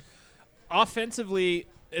level. Offensively,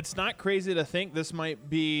 it's not crazy to think this might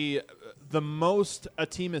be the most a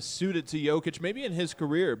team is suited to Jokic maybe in his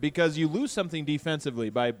career, because you lose something defensively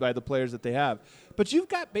by the players that they have. But you've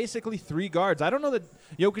got basically 3 guards. I don't know that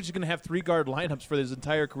Jokic is going to have 3 guard lineups for his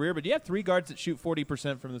entire career, but you have 3 guards that shoot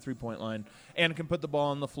 40% from the three-point line and can put the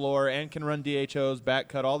ball on the floor and can run DHOs, back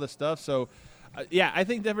cut, all this stuff. So, I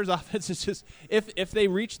think Denver's offense is just if they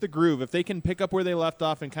reach the groove, if they can pick up where they left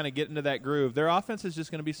off and kind of get into that groove, their offense is just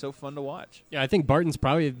going to be so fun to watch. Yeah, I think Barton's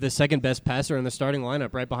probably the second best passer in the starting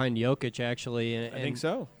lineup, right behind Jokic, actually. I think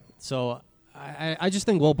so. So I just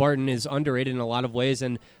think Will Barton is underrated in a lot of ways,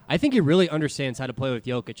 and I think he really understands how to play with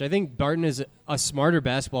Jokic. I think Barton is a smarter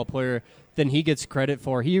basketball player than he gets credit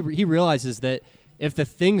for. He realizes that if the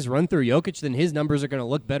things run through Jokic, then his numbers are going to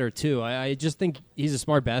look better too. I just think he's a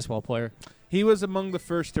smart basketball player. He was among the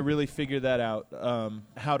first to really figure that out,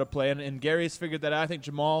 how to play. And Gary's figured that out. I think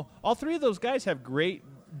Jamal, all 3 of those guys have great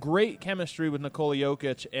chemistry with Nikola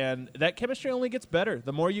Jokic, and that chemistry only gets better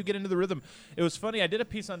the more you get into the rhythm. It was funny. I did a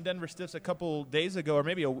piece on Denver Stiffs a couple days ago, or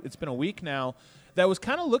maybe it's been a week now, that was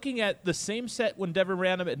kind of looking at the same set when Denver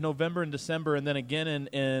ran them in November and December, and then again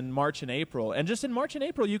in March and April. And just in March and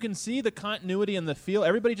April, you can see the continuity and the feel.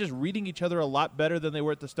 Everybody just reading each other a lot better than they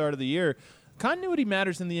were at the start of the year. Continuity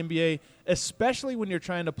matters in the NBA, especially when you're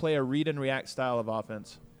trying to play a read and react style of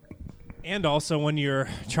offense. And also when you're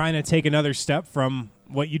trying to take another step from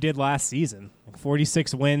what you did last season.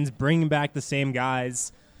 46 wins, bringing back the same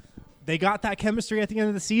guys. They got that chemistry at the end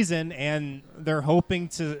of the season, and they're hoping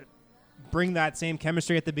to bring that same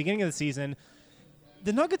chemistry at the beginning of the season.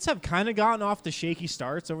 The Nuggets have kind of gotten off the shaky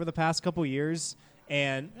starts over the past couple years,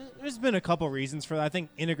 and there's been a couple reasons for that. I think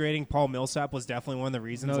integrating Paul Millsap was definitely one of the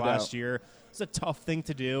reasons last year. It's a tough thing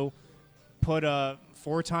to do. Put a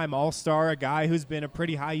 4-time All-Star, a guy who's been a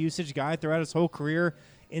pretty high-usage guy throughout his whole career,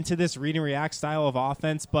 into this read and react style of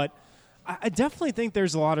offense. But I definitely think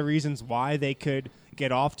there's a lot of reasons why they could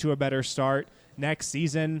get off to a better start next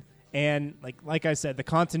season. And like I said, the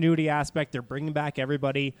continuity aspect, they're bringing back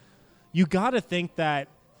everybody. You got to think that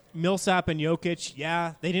Millsap and Jokic,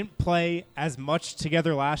 they didn't play as much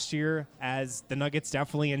together last year as the Nuggets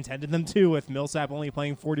definitely intended them to, with Millsap only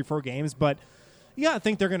playing 44 games. But you got to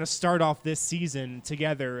think they're going to start off this season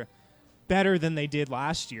together better than they did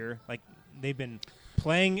last year. Like, they've been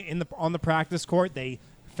playing on the practice court. They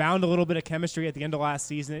found a little bit of chemistry at the end of last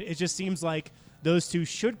season. It just seems like those two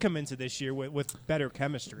should come into this year with better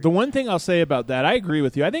chemistry. The one thing I'll say about that, I agree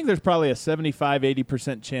with you. I think there's probably a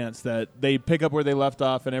 75-80% chance that they pick up where they left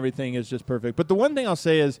off and everything is just perfect. But the one thing I'll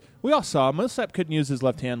say is we all saw Millsap couldn't use his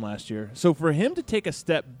left hand last year. So for him to take a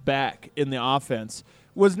step back in the offense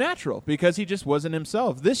was natural because he just wasn't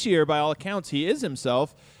himself. This year, by all accounts, he is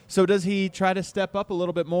himself. So does he try to step up a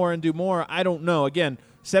little bit more and do more? I don't know. Again,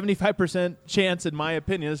 75% chance, in my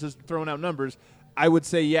opinion, this is throwing out numbers, I would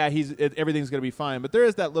say, everything's going to be fine. But there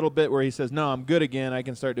is that little bit where he says, no, I'm good again. I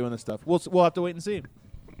can start doing this stuff. We'll have to wait and see.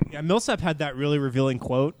 Yeah, Millsap had that really revealing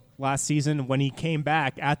quote last season when he came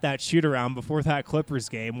back at that shoot-around before that Clippers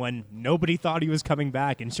game when nobody thought he was coming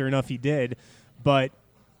back, and sure enough, he did. But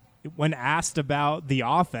when asked about the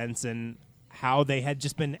offense and how they had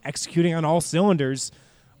just been executing on all cylinders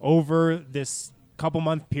over this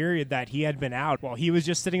couple-month period that he had been out, he was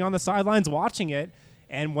just sitting on the sidelines watching it.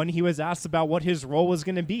 And when he was asked about what his role was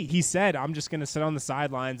going to be, he said, I'm just going to sit on the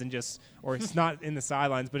sidelines and or it's not in the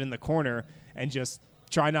sidelines, but in the corner and just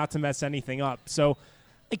try not to mess anything up. So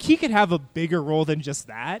he could have a bigger role than just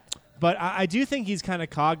that. But I do think he's kind of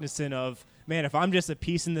cognizant of, man, if I'm just a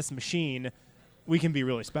piece in this machine, we can be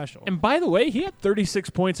really special. And by the way, he had 36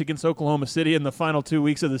 points against Oklahoma City in the final 2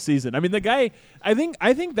 weeks of the season. I mean, the guy, I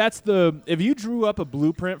think that's if you drew up a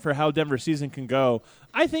blueprint for how Denver's season can go,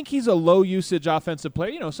 I think he's a low-usage offensive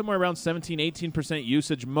player, somewhere around 17, 18%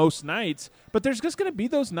 usage most nights. But there's just going to be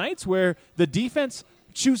those nights where the defense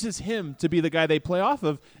chooses him to be the guy they play off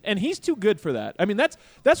of, and he's too good for that. I mean, that's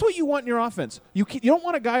what you want in your offense. You don't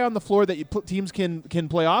want a guy on the floor that teams can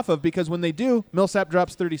play off of, because when they do, Millsap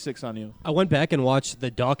drops 36 on you. I went back and watched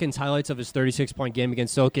the Dawkins highlights of his 36-point game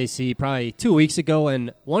against OKC probably 2 weeks ago,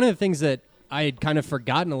 and one of the things that I had kind of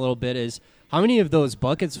forgotten a little bit is how many of those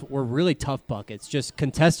buckets were really tough buckets, just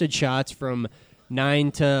contested shots from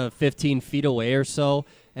 9 to 15 feet away or so.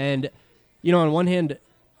 And, on one hand,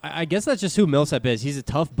 I guess that's just who Millsap is. He's a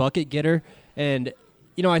tough bucket getter. And,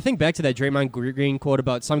 I think back to that Draymond Green quote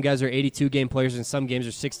about some guys are 82-game players and some games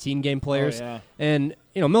are 16-game players. Oh, yeah. And,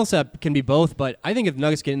 Millsap can be both, but I think if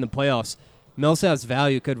Nuggets get in the playoffs, Millsap's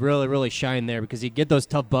value could really, really shine there because he'd get those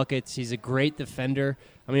tough buckets. He's a great defender.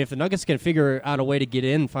 I mean, if the Nuggets can figure out a way to get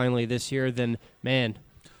in finally this year, then, man.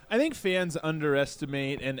 I think fans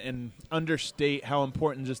underestimate and understate how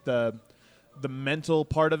important just the the mental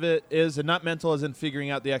part of it is, and not mental as in figuring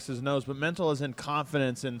out the X's and O's, but mental as in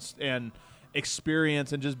confidence and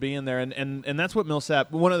experience and just being there. And that's what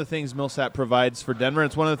Millsap, one of the things Millsap provides for Denver.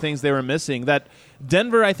 It's one of the things they were missing. That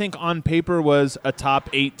Denver, I think, on paper was a top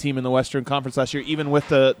 8 team in the Western Conference last year, even with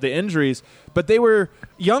the injuries. But they were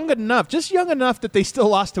young enough that they still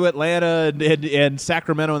lost to Atlanta and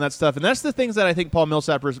Sacramento and that stuff. And that's the things that I think Paul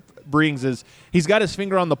Millsap brings is he's got his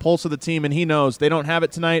finger on the pulse of the team, and he knows they don't have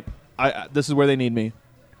it tonight. This is where they need me.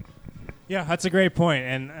 Yeah, that's a great point.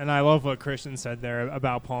 And I love what Christian said there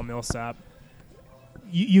about Paul Millsap.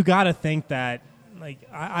 You got to think that, like,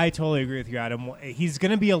 I totally agree with you, Adam. He's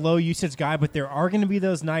going to be a low-usage guy, but there are going to be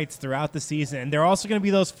those nights throughout the season, and there are also going to be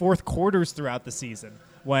those fourth quarters throughout the season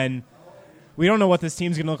when we don't know what this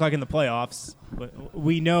team's going to look like in the playoffs. But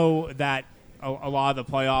we know that a lot of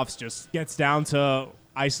the playoffs just gets down to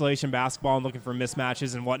isolation basketball and looking for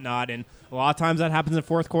mismatches and whatnot, and a lot of times that happens in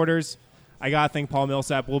fourth quarters. I got to think Paul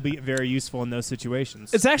Millsap will be very useful in those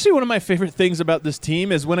situations. It's actually one of my favorite things about this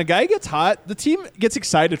team is when a guy gets hot, the team gets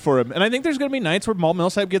excited for him. And I think there's going to be nights where Paul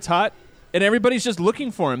Millsap gets hot and everybody's just looking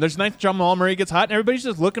for him. There's nights Jamal Murray gets hot and everybody's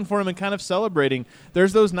just looking for him and kind of celebrating.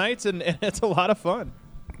 There's those nights, and it's a lot of fun.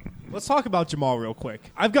 Let's talk about Jamal real quick.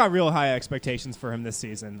 I've got real high expectations for him this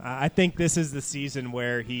season. I think this is the season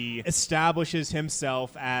where he establishes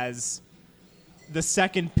himself as the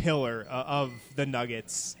second pillar of the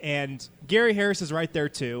Nuggets. And Gary Harris is right there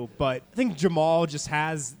too, but I think Jamal just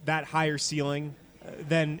has that higher ceiling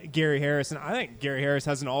than Gary Harris. And I think Gary Harris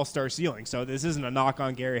has an all-star ceiling, so this isn't a knock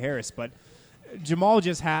on Gary Harris, but Jamal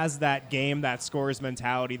just has that game, that scorer's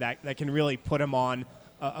mentality that can really put him on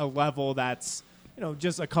a level that's,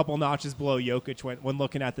 just a couple notches below Jokic when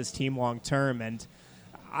looking at this team long term. And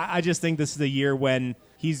I just think this is the year when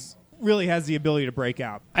he's really has the ability to break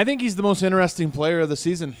out. I think he's the most interesting player of the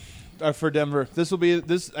season for Denver. This will be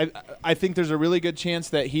this. I think there's a really good chance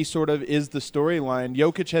that he sort of is the storyline.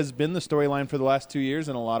 Jokic has been the storyline for the last 2 years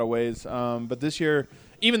in a lot of ways, but this year,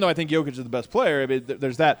 even though I think Jokic is the best player, I mean,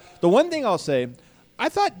 there's that. The one thing I'll say, I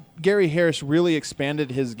thought Gary Harris really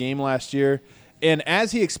expanded his game last year, and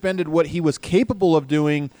as he expanded what he was capable of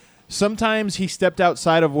doing, sometimes he stepped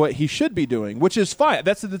outside of what he should be doing, which is fine.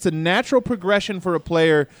 That's a natural progression for a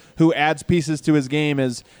player who adds pieces to his game.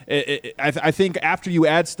 I think after you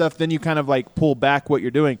add stuff, then you kind of like pull back what you're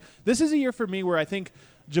doing. This is a year for me where I think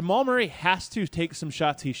Jamal Murray has to take some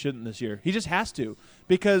shots he shouldn't this year. He just has to,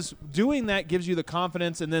 because doing that gives you the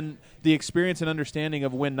confidence and then the experience and understanding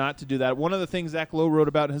of when not to do that. One of the things Zach Lowe wrote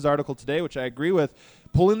about in his article today, which I agree with,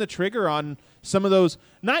 pulling the trigger on some of those,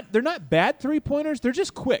 they're not bad three-pointers, they're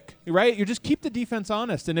just quick, right? You just keep the defense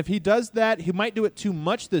honest, and if he does that, he might do it too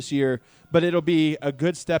much this year, but it'll be a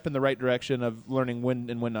good step in the right direction of learning when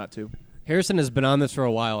and when not to. Harrison has been on this for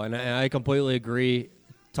a while, and I completely agree,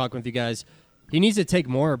 talking with you guys. He needs to take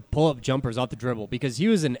more pull-up jumpers off the dribble because he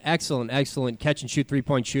was an excellent catch-and-shoot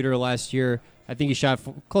three-point shooter last year. I think he shot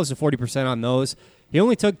close to 40% on those. He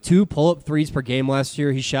only took 2 pull-up threes per game last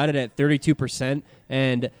year. He shot it at 32%.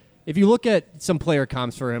 And if you look at some player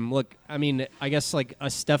comps for him, I guess like a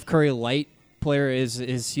Steph Curry light player is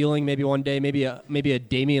his ceiling maybe one day, maybe a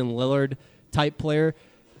Damian Lillard type player.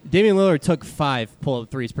 Damian Lillard took 5 pull-up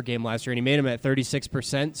threes per game last year, and he made them at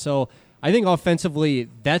 36%. So I think offensively,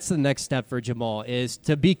 that's the next step for Jamal, is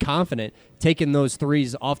to be confident taking those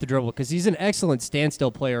threes off the dribble, because he's an excellent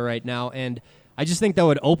standstill player right now, and I just think that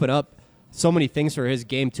would open up so many things for his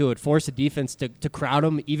game, too. It forced the defense to crowd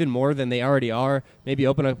him even more than they already are, maybe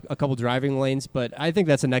open up a couple driving lanes, but I think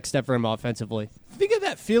that's the next step for him offensively. Think of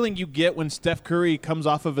that feeling you get when Steph Curry comes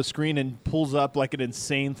off of a screen and pulls up like an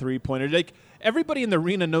insane three-pointer. Like, everybody in the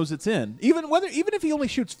arena knows it's in. Even if he only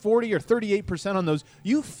shoots 40 or 38% on those,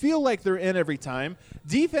 you feel like they're in every time.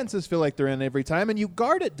 Defenses feel like they're in every time, and you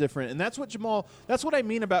guard it different. And that's what I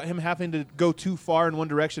mean about him having to go too far in one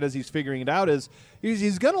direction as he's figuring it out, is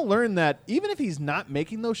he's going to learn that even if he's not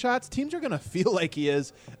making those shots, teams are going to feel like he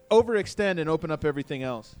is, overextend and open up everything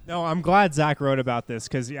else. No, I'm glad Zach wrote about this,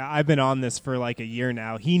 because I've been on this for like a year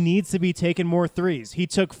now. He needs to be taking more threes. He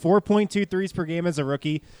took 4.2 threes per game as a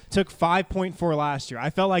rookie, took 5.4 last year. I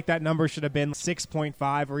felt like that number should have been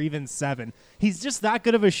 6.5 or even 7. He's just that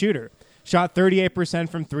good of a shooter. Shot 38%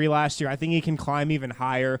 from 3 last year. I think he can climb even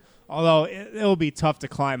higher, although it'll be tough to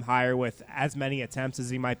climb higher with as many attempts as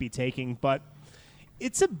he might be taking. But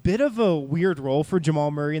it's a bit of a weird role for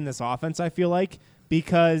Jamal Murray in this offense, I feel like,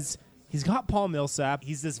 because he's got Paul Millsap.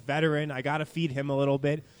 He's this veteran. I got to feed him a little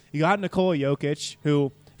bit. You got Nikola Jokic,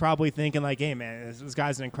 who probably thinking like, hey, man, this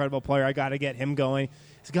guy's an incredible player. I got to get him going.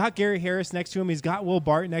 He's got Gary Harris next to him. He's got Will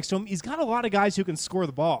Barton next to him. He's got a lot of guys who can score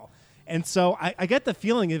the ball. And so I get the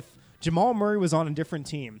feeling if Jamal Murray was on a different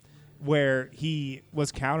team, where he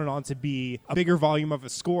was counted on to be a bigger volume of a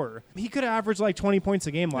scorer. He could have averaged like 20 points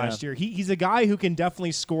a game last year. He's a guy who can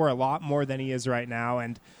definitely score a lot more than he is right now.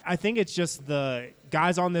 And I think it's just the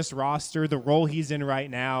guys on this roster, the role he's in right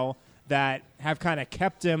now, that have kind of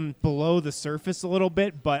kept him below the surface a little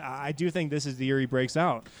bit, but I do think this is the year he breaks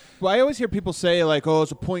out. Well, I always hear people say, like, oh,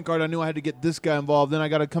 as a point guard, I knew I had to get this guy involved, then I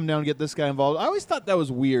got to come down and get this guy involved. I always thought that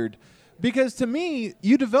was weird because, to me,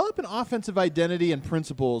 you develop an offensive identity and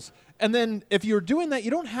principles, and then if you're doing that, you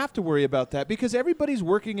don't have to worry about that because everybody's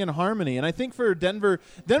working in harmony. And I think for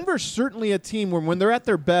Denver's certainly a team where when they're at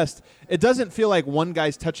their best, it doesn't feel like one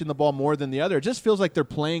guy's touching the ball more than the other. It just feels like they're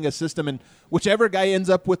playing a system, and whichever guy ends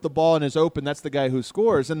up with the ball and is open, that's the guy who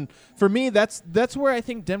scores. And for me, that's where I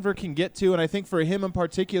think Denver can get to, and I think for him in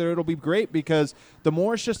particular, it'll be great because the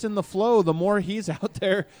more it's just in the flow, the more he's out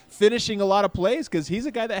there finishing a lot of plays because he's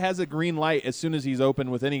a guy that has a green light as soon as he's open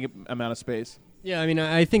with any amount of space. Yeah, I mean,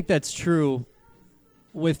 I think that's true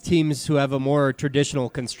with teams who have a more traditional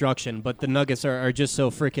construction, but the Nuggets are just so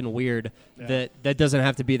freaking weird that doesn't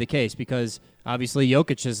have to be the case because obviously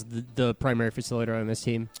Jokic is the primary facilitator on this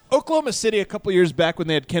team. Oklahoma City a couple years back when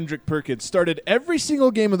they had Kendrick Perkins started every single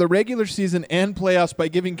game of the regular season and playoffs by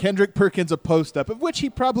giving Kendrick Perkins a post-up, of which he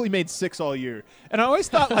probably made 6 all year. And I always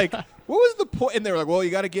thought, like, what was the point? And they were like, well, you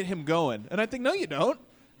got to get him going. And I think, no, you don't.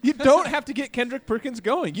 You don't have to get Kendrick Perkins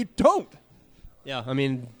going. You don't. Yeah, I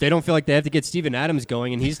mean, they don't feel like they have to get Steven Adams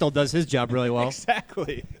going, and he still does his job really well.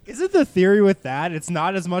 Exactly. Isn't the theory with that, it's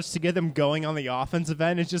not as much to get them going on the offensive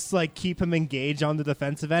end, it's just like keep him engaged on the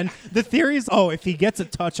defensive end? The theory is, if he gets a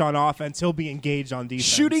touch on offense, he'll be engaged on defense.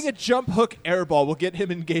 Shooting a jump hook air ball will get him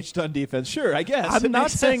engaged on defense. Sure, I guess. I'm not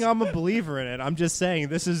saying I'm a believer in it. I'm just saying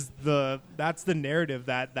that's the narrative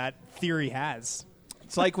that theory has.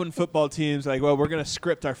 It's like when football teams we're going to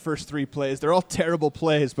script our first 3 plays. They're all terrible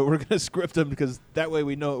plays, but we're going to script them because that way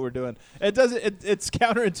we know what we're doing. It's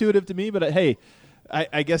counterintuitive to me, but hey,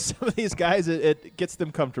 I guess some of these guys, it gets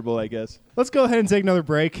them comfortable, I guess. Let's go ahead and take another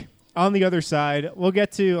break. On the other side, we'll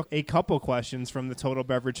get to a couple questions from the Total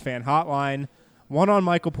Beverage Fan Hotline, one on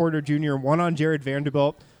Michael Porter Jr., one on Jared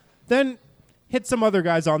Vanderbilt, then hit some other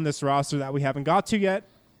guys on this roster that we haven't got to yet.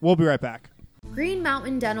 We'll be right back. Green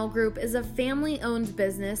Mountain Dental Group is a family-owned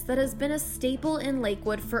business that has been a staple in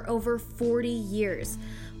Lakewood for over 40 years.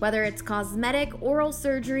 Whether it's cosmetic, oral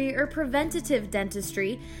surgery, or preventative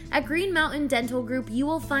dentistry, at Green Mountain Dental Group you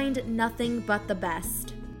will find nothing but the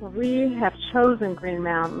best. We have chosen Green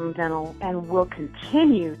Mountain Dental and will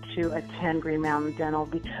continue to attend Green Mountain Dental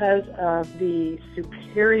because of the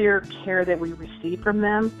superior care that we receive from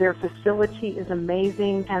them. Their facility is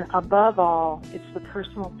amazing, and above all, it's the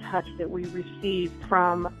personal touch that we receive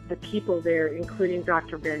from the people there, including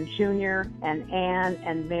Dr. Ben Jr. and Ann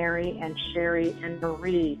and Mary and Sherry and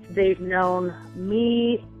Marie. They've known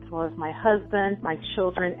me as well as my husband, my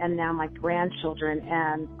children, and now my grandchildren,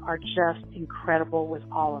 and are just incredible with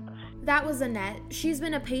all of us. That was Annette. She's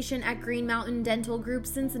been a patient at Green Mountain Dental Group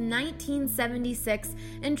since 1976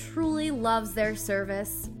 and truly loves their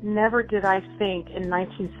service. Never did I think in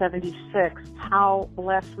 1976 how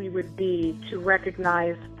blessed we would be to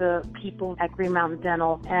recognize the people at Green Mountain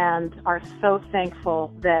Dental, and are so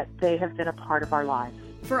thankful that they have been a part of our lives.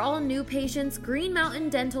 For all new patients, Green Mountain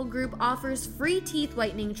Dental Group offers free teeth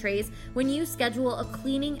whitening trays when you schedule a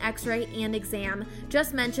cleaning, x-ray, and exam.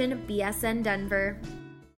 Just mention BSN Denver.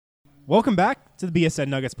 Welcome back to the BSN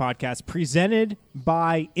Nuggets Podcast, presented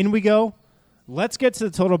by In We Go. Let's get to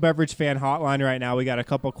the Total Beverage Fan Hotline right now. We got a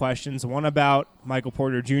couple questions, one about Michael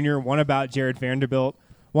Porter Jr., one about Jared Vanderbilt.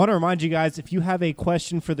 Want to remind you guys, if you have a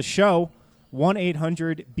question for the show,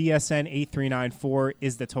 1-800-BSN-8394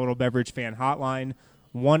 is the Total Beverage Fan Hotline.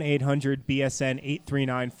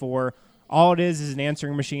 1-800-BSN-8394. All it is an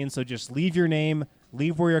answering machine, so just leave your name,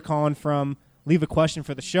 leave where you're calling from, leave a question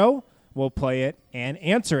for the show. We'll play it and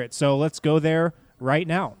answer it. So let's go there right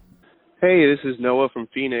now. Hey, this is Noah from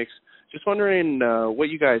Phoenix. Just wondering what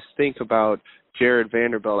you guys think about Jared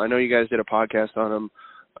Vanderbilt. I know you guys did a podcast on him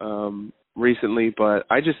recently, but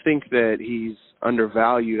I just think that he's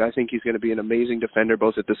undervalued. I think he's going to be an amazing defender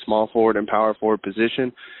both at the small forward and power forward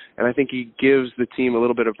position, and I think he gives the team a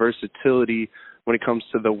little bit of versatility when it comes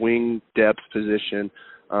to the wing depth position.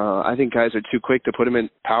 I think guys are too quick to put him in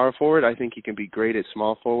power forward. I think he can be great at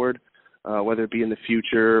small forward, whether it be in the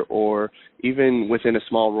future or even within a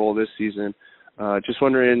small role this season. Just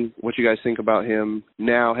wondering what you guys think about him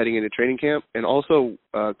now heading into training camp, and also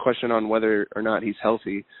a question on whether or not he's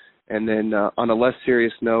healthy. And then on a less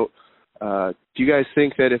serious note, do you guys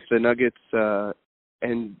think that if the Nuggets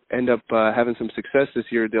end up having some success this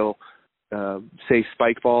year, they'll say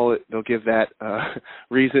spike ball, they'll give that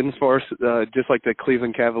reasons for us, just like the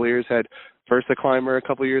Cleveland Cavaliers had Versa Climber a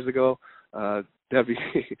couple years ago. Let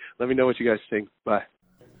me know what you guys think. Bye.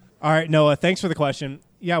 All right, Noah, thanks for the question.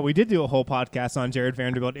 Yeah, we did do a whole podcast on Jared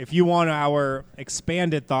Vanderbilt. If you want our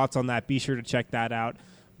expanded thoughts on that, be sure to check that out.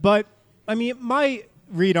 But, I mean, my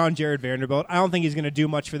read on Jared Vanderbilt, I don't think he's going to do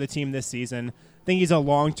much for the team this season. I think he's a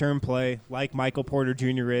long-term play like Michael Porter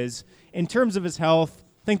Jr. is. In terms of his health,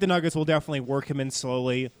 I think the Nuggets will definitely work him in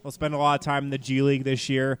slowly. He'll spend a lot of time in the G League this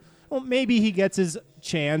year. Well, maybe he gets his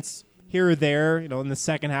chance here or there, in the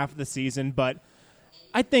second half of the season, but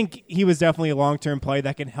I think he was definitely a long-term play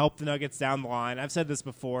that can help the Nuggets down the line. I've said this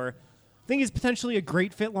before. I think he's potentially a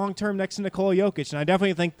great fit long-term next to Nikola Jokic, and I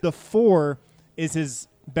definitely think the 4 is his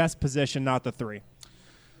best position, not the 3.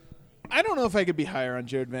 I don't know if I could be higher on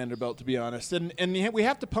Jared Vanderbilt, to be honest. And we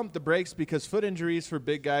have to pump the brakes because foot injuries for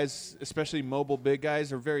big guys, especially mobile big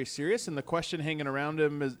guys, are very serious, and the question hanging around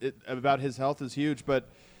him about his health is huge. But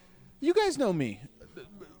you guys know me.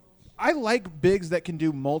 I like bigs that can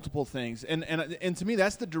do multiple things, and to me,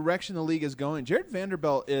 that's the direction the league is going. Jared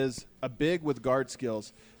Vanderbilt is a big with guard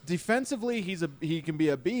skills. Defensively, he can be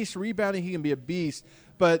a beast. Rebounding, he can be a beast.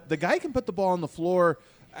 But the guy can put the ball on the floor.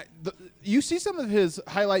 You see some of his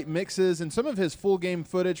highlight mixes and some of his full game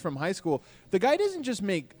footage from high school. The guy doesn't just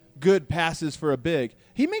make good passes for a big.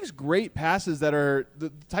 He makes great passes that are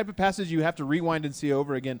the type of passes you have to rewind and see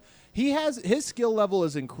over again. His skill level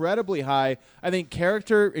is incredibly high. I think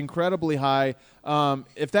character incredibly high.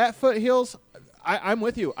 If that foot heals, I'm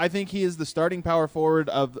with you. I think he is the starting power forward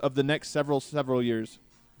of the next several years.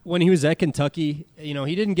 When he was at Kentucky, he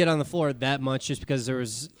didn't get on the floor that much just because there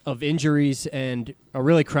was of injuries and a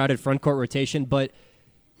really crowded front court rotation. But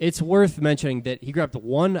it's worth mentioning that he grabbed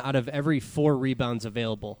 1 out of every 4 rebounds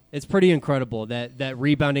available. It's pretty incredible that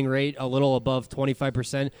rebounding rate, a little above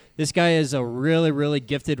 25%. This guy is a really, really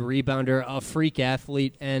gifted rebounder, a freak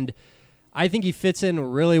athlete, and I think he fits in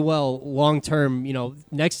really well long-term,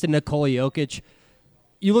 next to Nikola Jokic.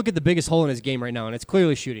 You look at the biggest hole in his game right now, and it's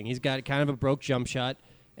clearly shooting. He's got kind of a broke jump shot,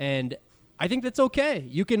 and I think that's okay.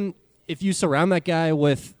 You can, if you surround that guy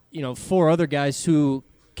with, 4 other guys who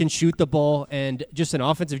can shoot the ball and just an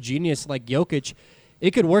offensive genius like Jokic,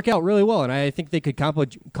 it could work out really well, and I think they could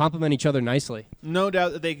complement each other nicely. No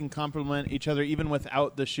doubt that they can complement each other even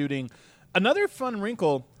without the shooting. Another fun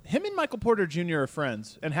wrinkle, him and Michael Porter Jr. are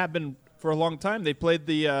friends and have been for a long time. They played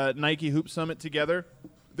the Nike Hoop Summit together.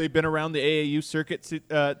 They've been around the AAU circuit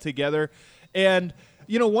together. And,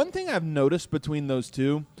 one thing I've noticed between those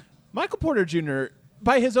two, Michael Porter Jr.,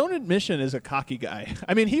 by his own admission, is a cocky guy.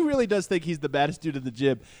 I mean, he really does think he's the baddest dude in the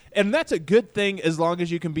gym, and that's a good thing as long as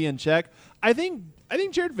you can be in check. I think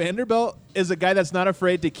Jared Vanderbilt is a guy that's not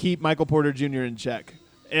afraid to keep Michael Porter Jr. in check,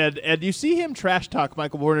 and you see him trash talk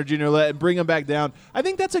Michael Porter Jr. and bring him back down. I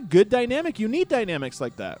think that's a good dynamic. You need dynamics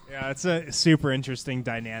like that. Yeah, it's a super interesting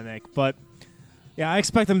dynamic, but yeah, I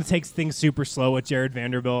expect them to take things super slow with Jared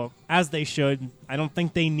Vanderbilt, as they should. I don't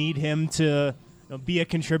think they need him to be a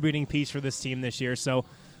contributing piece for this team this year. So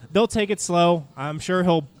they'll take it slow. I'm sure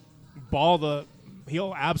he'll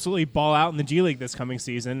absolutely ball out in the G League this coming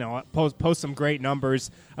season. He'll post some great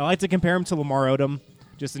numbers. I like to compare him to Lamar Odom,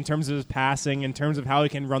 just in terms of his passing, in terms of how he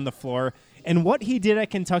can run the floor. And what he did at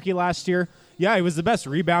Kentucky last year, yeah, he was the best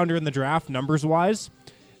rebounder in the draft numbers-wise.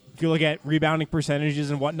 If you look at rebounding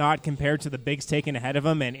percentages and whatnot compared to the bigs taken ahead of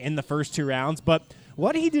him and in the first 2 rounds. But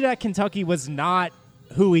what he did at Kentucky was not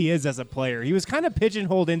who he is as a player. He was kind of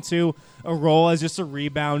pigeonholed into a role as just a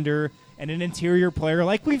rebounder and an interior player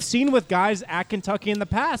like we've seen with guys at Kentucky in the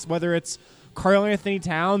past, whether it's Karl Anthony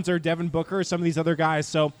Towns or Devin Booker or some of these other guys.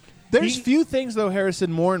 So there's few things, though,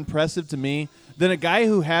 Harrison, more impressive to me than a guy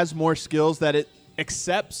who has more skills that it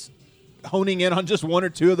accepts honing in on just 1 or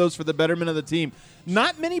 2 of those for the betterment of the team.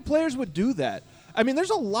 Not many players would do that. I mean, there's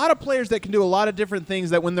a lot of players that can do a lot of different things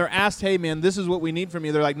that when they're asked, hey, man, this is what we need from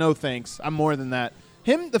you, they're like, no, thanks. I'm more than that.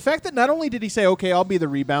 The fact that not only did he say, okay, I'll be the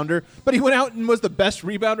rebounder, but he went out and was the best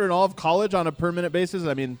rebounder in all of college on a per-minute basis.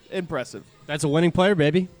 I mean, impressive. That's a winning player,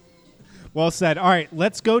 baby. Well said. All right,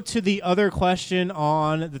 let's go to the other question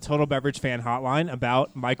on the Total Beverage Fan Hotline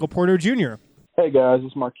about Michael Porter Jr. Hey, guys.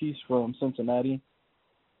 It's Marquise from Cincinnati.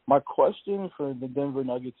 My question for the Denver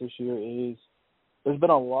Nuggets this year is, there's been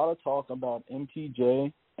a lot of talk about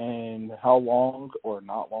MPJ and how long or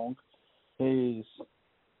not long his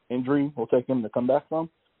injury will take him to come back from.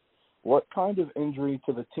 What kind of injury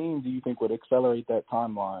to the team do you think would accelerate that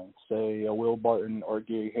timeline? Say a Will Barton or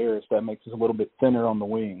Gary Harris that makes us a little bit thinner on the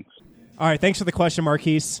wings. All right, thanks for the question,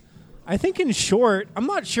 Marquise. I think in short, I'm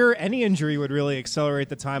not sure any injury would really accelerate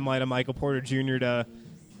the timeline of Michael Porter Jr. to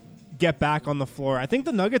get back on the floor. I think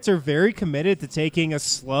the Nuggets are very committed to taking a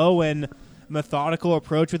slow and methodical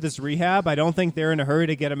approach with this rehab. I don't think they're in a hurry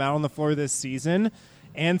to get him out on the floor this season.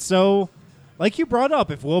 And so, like you brought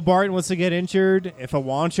up, if Will Barton was to get injured, if a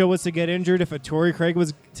Juancho was to get injured, if a Torrey Craig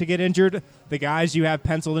was to get injured, the guys you have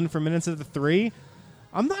penciled in for minutes at the 3,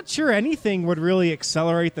 I'm not sure anything would really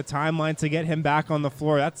accelerate the timeline to get him back on the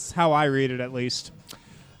floor. That's how I read it, at least.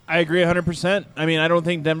 I agree 100%. I mean, I don't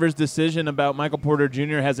think Denver's decision about Michael Porter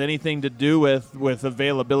Jr. has anything to do with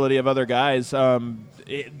availability of other guys.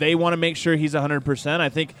 They want to make sure he's 100%. I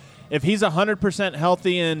think if he's 100%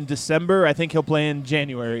 healthy in December, I think he'll play in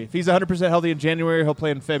January. If he's 100% healthy in January, he'll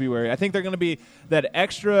play in February. I think they're going to be that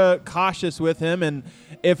extra cautious with him, and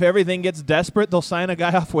if everything gets desperate, they'll sign a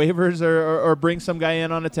guy off waivers or bring some guy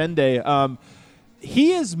in on a 10-day.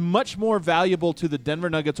 He is much more valuable to the Denver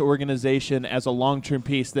Nuggets organization as a long-term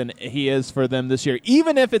piece than he is for them this year,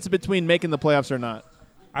 even if it's between making the playoffs or not.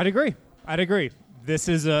 I'd agree. This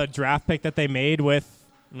is a draft pick that they made with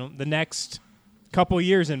the next couple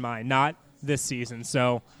years in mind, not this season.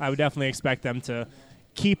 So I would definitely expect them to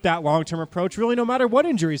keep that long-term approach, really, no matter what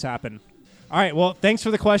injuries happen. All right, well, thanks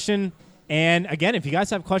for the question. And, again, if you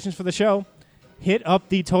guys have questions for the show, hit up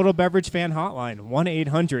the Total Beverage Fan Hotline,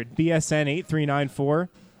 1-800-BSN-8394,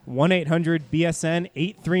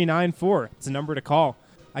 1-800-BSN-8394. It's a number to call.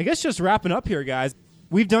 I guess just wrapping up here, guys,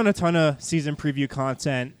 we've done a ton of season preview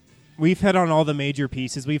content. We've hit on all the major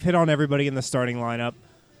pieces. We've hit on everybody in the starting lineup.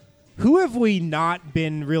 Who have we not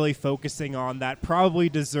been really focusing on that probably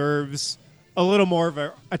deserves a little more of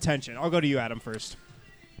attention? I'll go to you, Adam, first.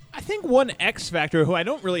 I think one X factor who I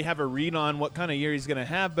don't really have a read on what kind of year he's going to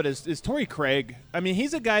have, but is Torrey Craig. I mean,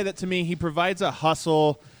 he's a guy that, to me, he provides a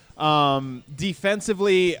hustle.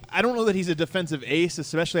 Defensively, I don't know that he's a defensive ace,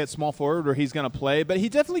 especially at small forward where he's going to play, but he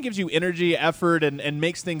definitely gives you energy, effort, and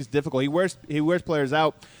makes things difficult. He wears players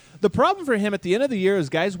out. The problem for him at the end of the year is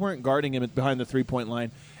guys weren't guarding him behind the three-point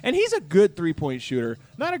line, and he's a good three-point shooter.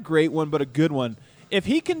 Not a great one, but a good one. If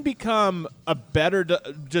he can become a better,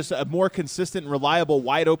 just a more consistent, reliable,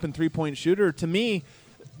 wide-open three-point shooter, to me,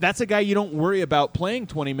 that's a guy you don't worry about playing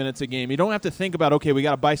 20 minutes a game. You don't have to think about, okay, we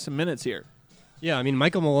got to buy some minutes here. Yeah, I mean,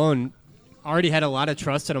 Michael Malone already had a lot of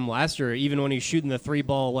trust in him last year, even when he's shooting the three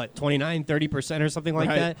ball, 29, 30% or something like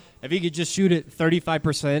that. If he could just shoot it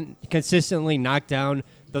 35%, consistently knock down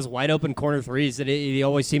those wide-open corner threes that he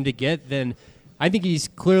always seemed to get, then I think he's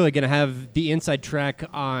clearly going to have the inside track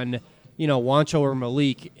on – Juancho or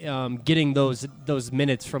Malik, getting those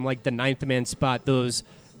minutes from the ninth man spot, those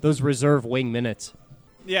reserve wing minutes.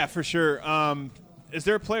 Yeah, for sure. Is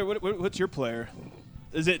there a player? What's your player?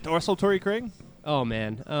 Is it also Torrey Craig? Oh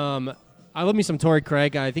man, I love me some Torrey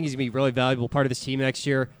Craig. I think he's gonna be a really valuable part of this team next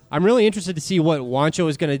year. I'm really interested to see what Juancho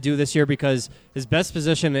is gonna do this year because his best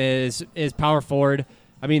position is power forward.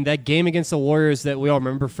 I mean, that game against the Warriors that we all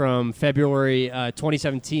remember from February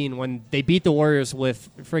 2017 when they beat the Warriors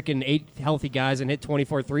with freaking 8 healthy guys and hit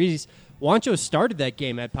 24 threes, Juancho started that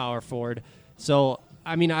game at power forward. So,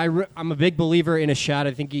 I mean, I'm a big believer in a shot.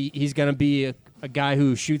 I think he's going to be a guy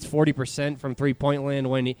who shoots 40% from three-point land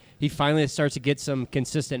when he finally starts to get some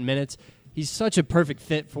consistent minutes. He's such a perfect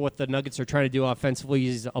fit for what the Nuggets are trying to do offensively.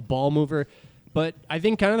 He's a ball mover. But I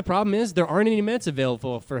think kind of the problem is there aren't any minutes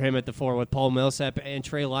available for him at the 4 with Paul Millsap and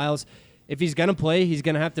Trey Lyles. If he's going to play, he's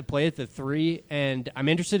going to have to play at the 3, and I'm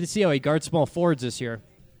interested to see how he guards small forwards this year.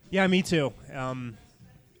 Yeah, me too.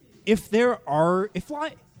 If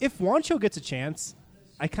Juancho gets a chance,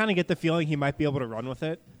 I kind of get the feeling he might be able to run with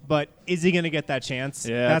it. But is he going to get that chance?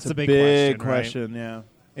 Yeah, that's a big question. Right? Yeah,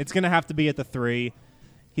 it's going to have to be at the 3.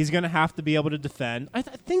 He's going to have to be able to defend. I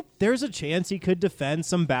think there's a chance he could defend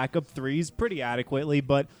some backup threes pretty adequately,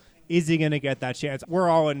 but is he going to get that chance? We're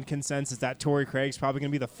all in consensus that Torrey Craig's probably going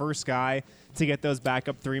to be the first guy to get those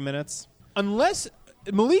backup 3 minutes. Unless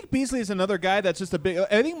Malik Beasley is another guy that's just a big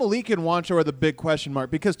 – I think Malik and Juancho are the big question mark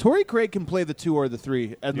because Torrey Craig can play the 2 or the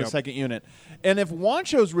 3 in the second unit. And if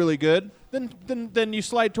Juancho's really good, then you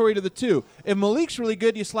slide Torrey to the 2. If Malik's really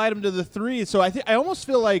good, you slide him to the 3. So I almost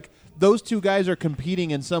feel like – those two guys are competing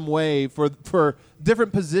in some way for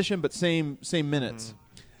different position but same minutes.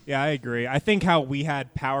 Yeah, I agree. I think how we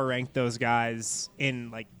had power ranked those guys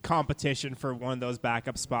in competition for one of those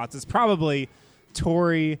backup spots is probably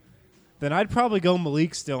Torrey. Then I'd probably go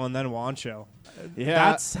Malik still and then Juancho. Yeah.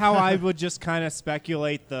 That's how I would just kind of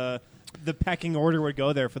speculate the pecking order would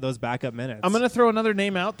go there for those backup minutes. I'm going to throw another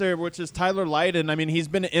name out there, which is Tyler Lydon. I mean, he's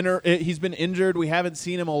been injured. We haven't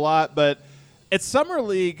seen him a lot, but at Summer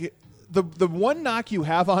League, the one knock you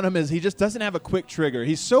have on him is he just doesn't have a quick trigger.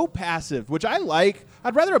 He's so passive, which I like.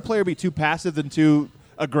 I'd rather a player be too passive than too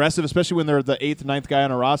aggressive, especially when they're the 8th, 9th guy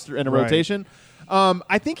on a roster in a rotation.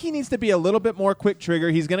 I think he needs to be a little bit more quick trigger.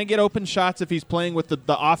 He's going to get open shots if he's playing with the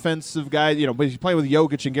offensive guys. But he's playing with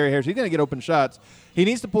Jokic and Gary Harris. He's going to get open shots. He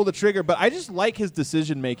needs to pull the trigger, but I just like his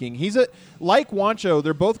decision-making. He's like Juancho.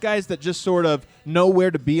 They're both guys that just sort of know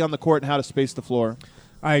where to be on the court and how to space the floor.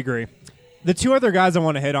 I agree. The two other guys I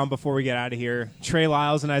want to hit on before we get out of here, Trey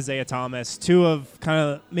Lyles and Isaiah Thomas, two of kind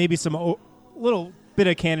of maybe some little bit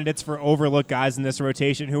of candidates for overlooked guys in this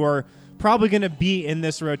rotation who are probably going to be in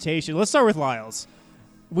this rotation. Let's start with Lyles.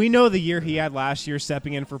 We know the year he had last year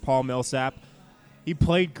stepping in for Paul Millsap. He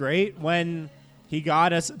played great when he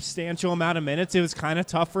got a substantial amount of minutes. It was kind of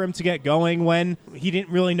tough for him to get going when he didn't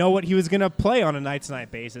really know what he was going to play on a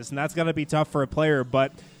night-to-night basis, and that's going to be tough for a player,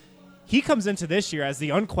 but he comes into this year as the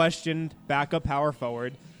unquestioned backup power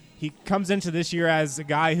forward. He comes into this year as a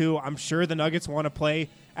guy who I'm sure the Nuggets want to play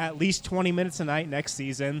at least 20 minutes a night next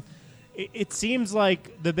season. It seems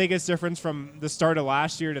like the biggest difference from the start of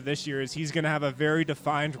last year to this year is he's going to have a very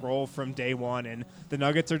defined role from day one, and the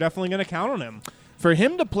Nuggets are definitely going to count on him. For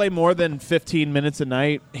him to play more than 15 minutes a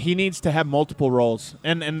night, he needs to have multiple roles.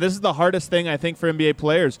 And this is the hardest thing, I think, for NBA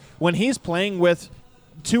players. When he's playing with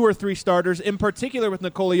 2 or 3 starters, in particular with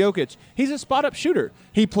Nikola Jokic, he's a spot-up shooter.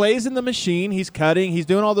 He plays in the machine. He's cutting. He's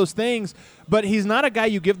doing all those things. But he's not a guy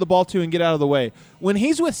you give the ball to and get out of the way. When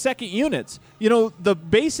he's with second units, the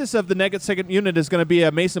basis of the Nuggets second unit is going to be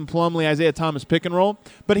a Mason Plumlee, Isaiah Thomas pick and roll.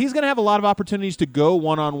 But he's going to have a lot of opportunities to go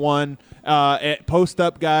one-on-one, post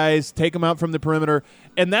up guys, take them out from the perimeter.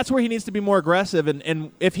 And that's where he needs to be more aggressive.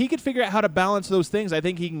 And if he could figure out how to balance those things, I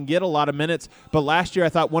think he can get a lot of minutes. But last year I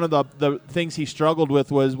thought one of the things he struggled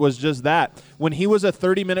with was just that. When he was a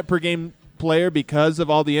 30-minute-per-game player because of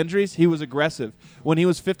all the injuries, he was aggressive. When he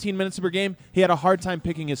was 15 minutes per game, he had a hard time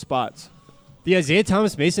picking his spots. The Isaiah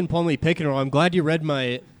Thomas, Mason Plumlee pick and roll. I'm glad you read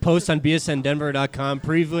my post on BSNDenver.com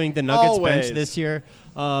previewing the Nuggets bench this year.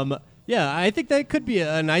 Yeah, I think that could be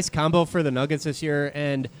a nice combo for the Nuggets this year.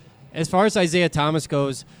 And as far as Isaiah Thomas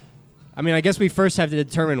goes, I mean, I guess we first have to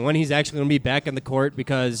determine when he's actually going to be back in the court,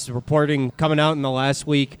 because reporting coming out in the last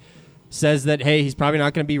week says that, hey, he's probably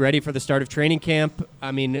not going to be ready for the start of training camp.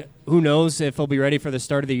 I mean, who knows if he'll be ready for the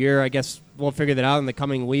start of the year. I guess we'll figure that out in the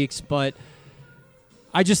coming weeks. But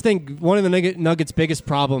I just think one of the Nuggets' biggest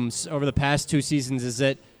problems over the past 2 seasons is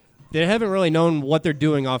that they haven't really known what they're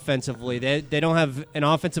doing offensively. They don't have an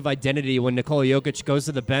offensive identity when Nikola Jokic goes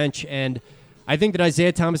to the bench, and I think that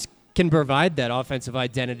Isaiah Thomas can provide that offensive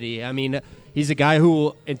identity. I mean, he's a guy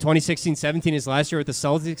who in 2016-17, his last year with the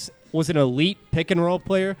Celtics, was an elite pick-and-roll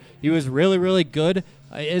player. He was really, really good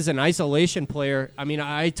as an isolation player. I mean,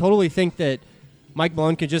 I totally think that Mike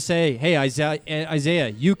Malone could just say, hey, Isaiah,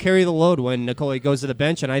 you carry the load when Nikola goes to the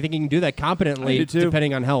bench, and I think he can do that competently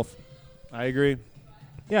depending on health. I agree.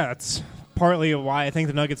 Yeah, that's partly why I think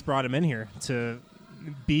the Nuggets brought him in here, to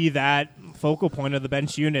be that focal point of the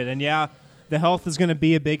bench unit. And, yeah, the health is going to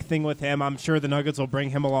be a big thing with him. I'm sure the Nuggets will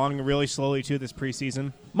bring him along really slowly, too, this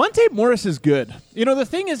preseason. Monte Morris is good. The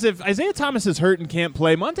thing is, if Isaiah Thomas is hurt and can't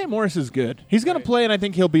play, Monte Morris is good. He's going to play, and I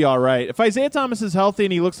think he'll be all right. If Isaiah Thomas is healthy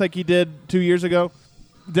and he looks like he did 2 years ago,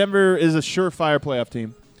 Denver is a surefire playoff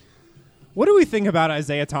team. What do we think about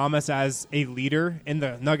Isaiah Thomas as a leader in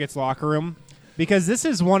the Nuggets locker room? Because this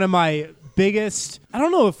is one of my biggest, I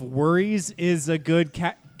don't know if worries is a good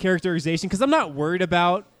characterization, because I'm not worried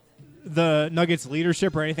about the Nuggets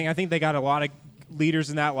leadership or anything. I think they got a lot of leaders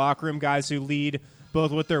in that locker room, guys who lead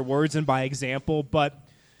both with their words and by example. But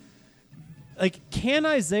can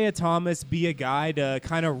Isaiah Thomas be a guy to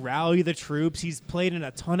kind of rally the troops? He's played in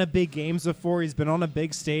a ton of big games before. He's been on a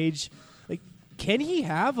big stage. Can he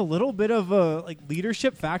have a little bit of a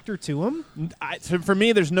leadership factor to him? For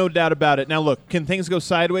me, there's no doubt about it. Now, look, can things go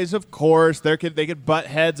sideways? Of course. They could butt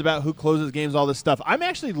heads about who closes games, all this stuff. I'm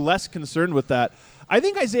actually less concerned with that. I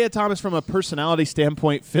think Isaiah Thomas, from a personality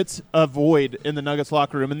standpoint, fits a void in the Nuggets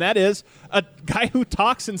locker room, and that is a guy who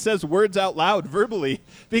talks and says words out loud verbally.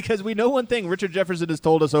 Because we know one thing Richard Jefferson has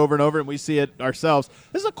told us over and over, and we see it ourselves.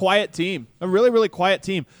 This is a quiet team, a really, really quiet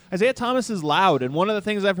team. Isaiah Thomas is loud, and one of the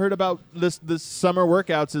things I've heard about this summer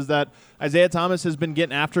workouts is that Isaiah Thomas has been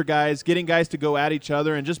getting after guys, getting guys to go at each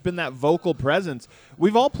other, and just been that vocal presence.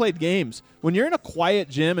 We've all played games. When you're in a quiet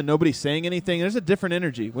gym and nobody's saying anything, there's a different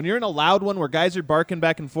energy. When you're in a loud one where guys are barking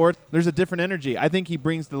back and forth, there's a different energy. I think he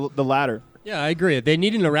brings the latter. Yeah, I agree. They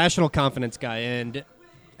need an irrational confidence guy, and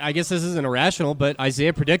I guess this isn't irrational, but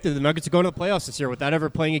Isaiah predicted the Nuggets would go to the playoffs this year without ever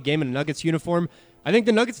playing a game in a Nuggets uniform. I think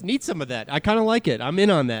the Nuggets need some of that. I kind of like it. I'm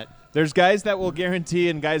in on that. There's guys that will guarantee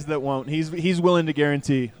and guys that won't. He's willing to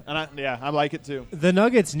guarantee, and I like it too. The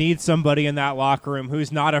Nuggets need somebody in that locker room who's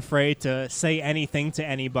not afraid to say anything to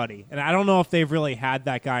anybody. And I don't know if they've really had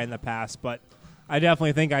that guy in the past, but I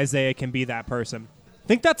definitely think Isaiah can be that person. I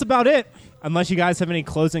think that's about it. Unless you guys have any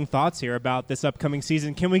closing thoughts here about this upcoming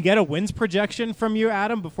season. Can we get a wins projection from you,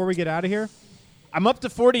 Adam, before we get out of here? I'm up to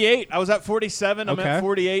 48. I was at 47. I'm Okay. at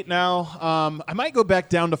 48 now. I might go back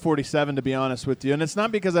down to 47, to be honest with you. And it's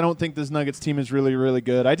not because I don't think this Nuggets team is really, really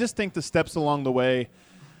good. I just think the steps along the way,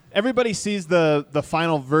 everybody sees the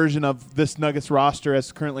final version of this Nuggets roster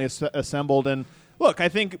as currently assembled. And, look, I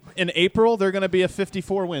think in April they're going to be a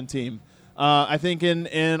 54-win team. I think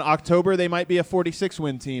in October they might be a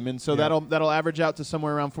 46-win team. And so that'll average out to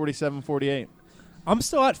somewhere around 47, 48. I'm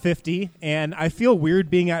still at 50, and I feel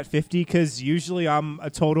weird being at 50 because usually I'm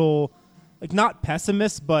a total, not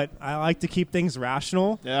pessimist, but I like to keep things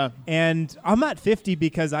rational. Yeah. And I'm at 50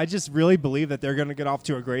 because I just really believe that they're going to get off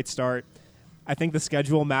to a great start. I think the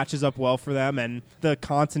schedule matches up well for them, and the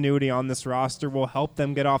continuity on this roster will help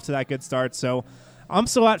them get off to that good start. So I'm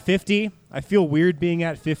still at 50. I feel weird being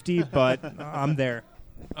at 50, but I'm there.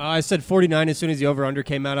 I said 49 as soon as the over-under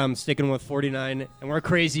came out. I'm sticking with 49. And we're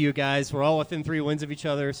crazy, you guys. We're all within 3 wins of each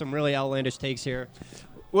other. Some really outlandish takes here.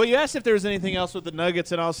 Well, you asked if there was anything else with the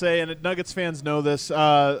Nuggets, and I'll say, and Nuggets fans know this,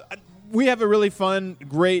 we have a really fun,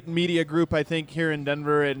 great media group, I think, here in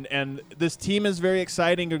Denver, and this team is very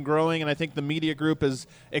exciting and growing, and I think the media group is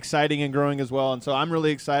exciting and growing as well. And so I'm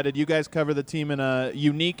really excited. You guys cover the team in a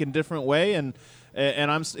unique and different way, and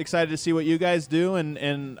I'm excited to see what you guys do.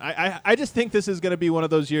 And I just think this is going to be one of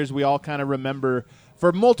those years we all kind of remember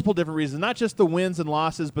for multiple different reasons, not just the wins and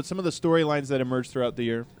losses, but some of the storylines that emerge throughout the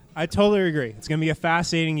year. I totally agree. It's going to be a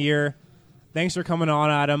fascinating year. Thanks for coming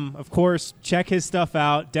on, Adam. Of course, check his stuff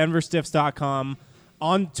out, denverstiffs.com,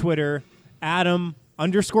 on Twitter,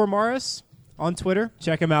 Adam_Morris on Twitter.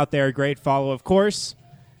 Check him out there. Great follow, of course.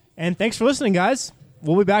 And thanks for listening, guys.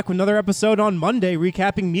 We'll be back with another episode on Monday,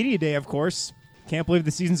 recapping Media Day, of course. Can't believe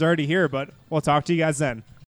the season's already here, but we'll talk to you guys then.